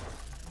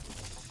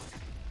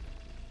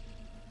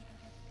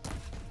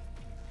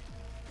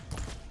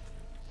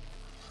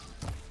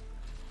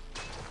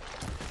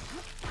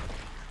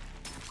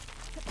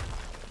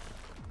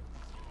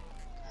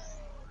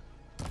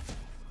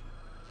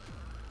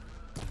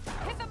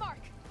 Hit the mark.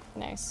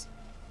 Nice.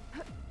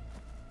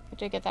 I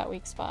did get that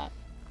weak spot.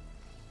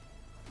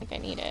 I think I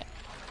need it.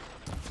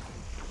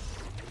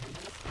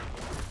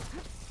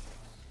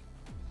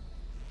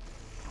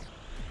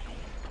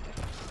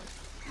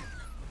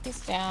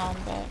 He's down,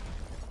 but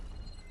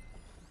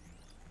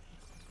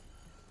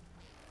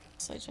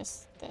so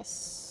just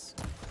this.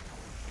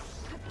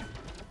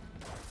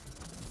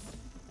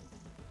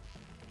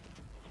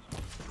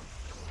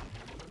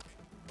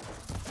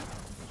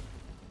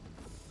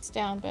 He's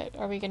down, but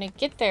are we gonna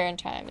get there in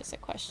time is the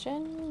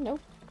question.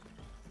 Nope.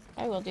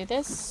 I will do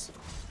this.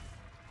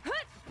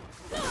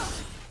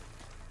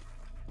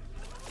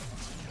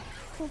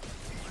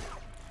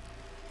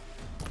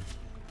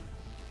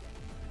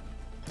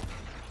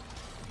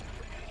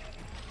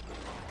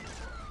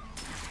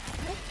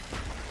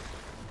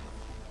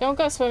 Don't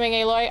go swimming,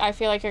 Aloy. I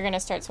feel like you're gonna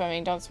start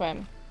swimming. Don't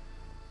swim.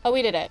 Oh,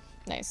 we did it.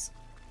 Nice.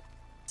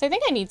 So I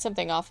think I need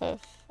something off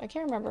of... I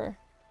can't remember.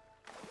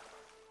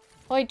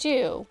 Oh, I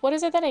do. What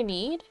is it that I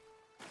need?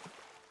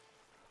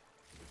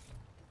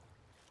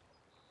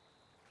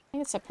 I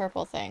think it's a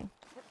purple thing.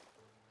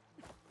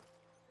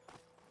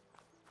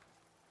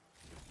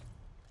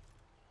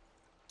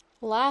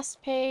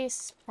 Last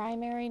pace,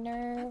 primary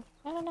nerve.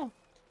 I don't know.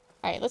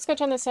 Alright, let's go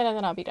turn this in and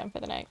then I'll be done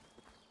for the night.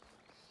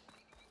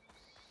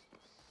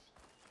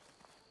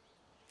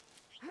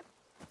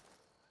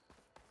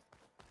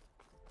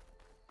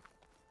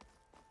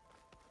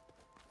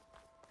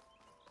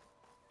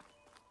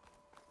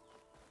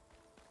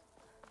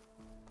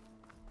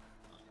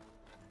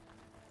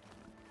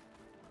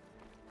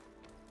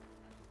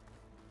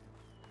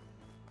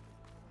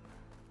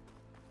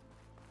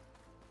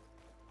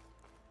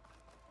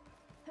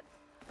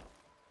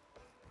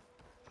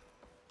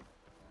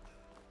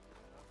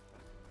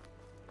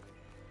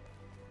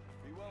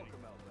 Be welcome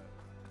out there.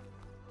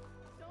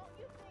 Don't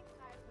you think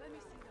let me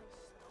see those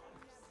stars.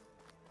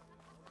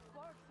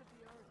 Sparks of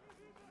the earth.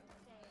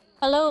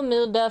 Hello,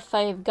 Milduff.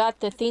 I've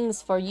got the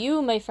things for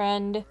you, my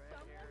friend.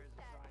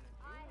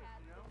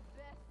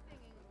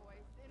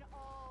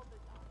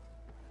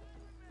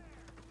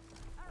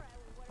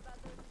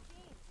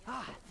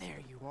 Ah,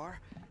 there you are.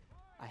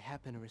 I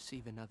happen to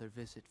receive another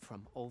visit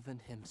from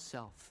Olvin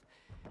himself.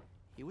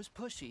 He was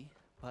pushy,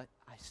 but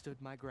I stood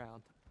my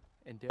ground.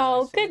 And dare I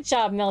Oh, say good it,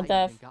 job, I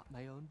Milduff. even got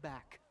my own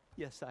back.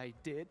 Yes, I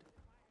did.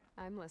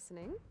 I'm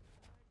listening.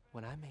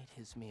 When I made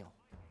his meal,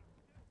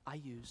 I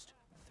used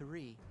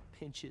 3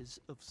 pinches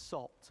of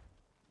salt.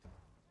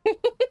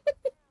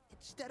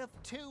 Instead of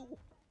 2.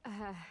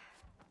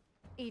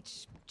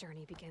 Each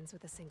journey begins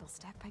with a single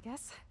step, I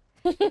guess.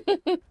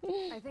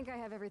 I think I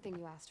have everything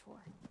you asked for.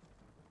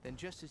 Then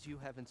just as you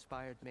have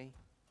inspired me,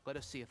 let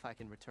us see if I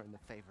can return the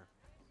favor.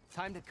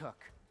 Time to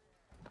cook.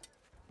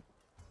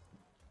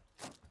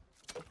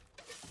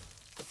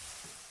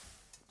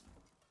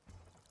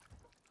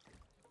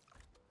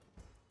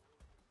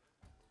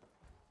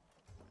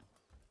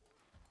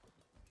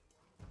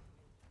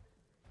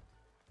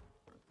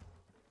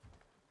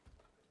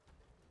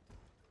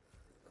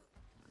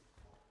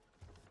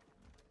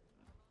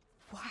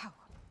 Wow.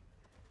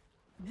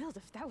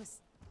 Milduff, that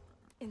was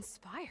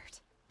inspired.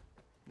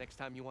 Next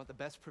time you want the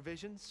best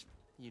provisions,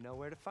 you know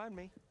where to find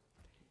me.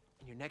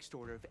 And your next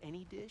order of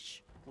any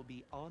dish will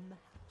be on the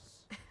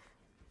house.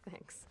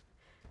 Thanks.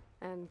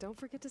 And don't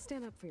forget to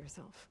stand up for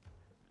yourself.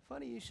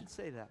 Funny you should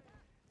say that.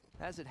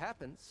 As it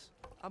happens,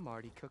 I'm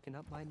already cooking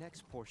up my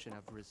next portion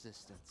of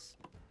resistance.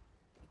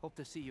 Hope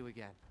to see you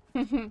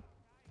again.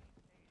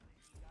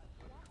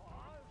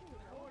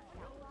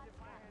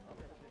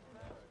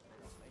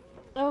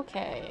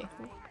 Okay,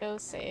 go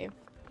save.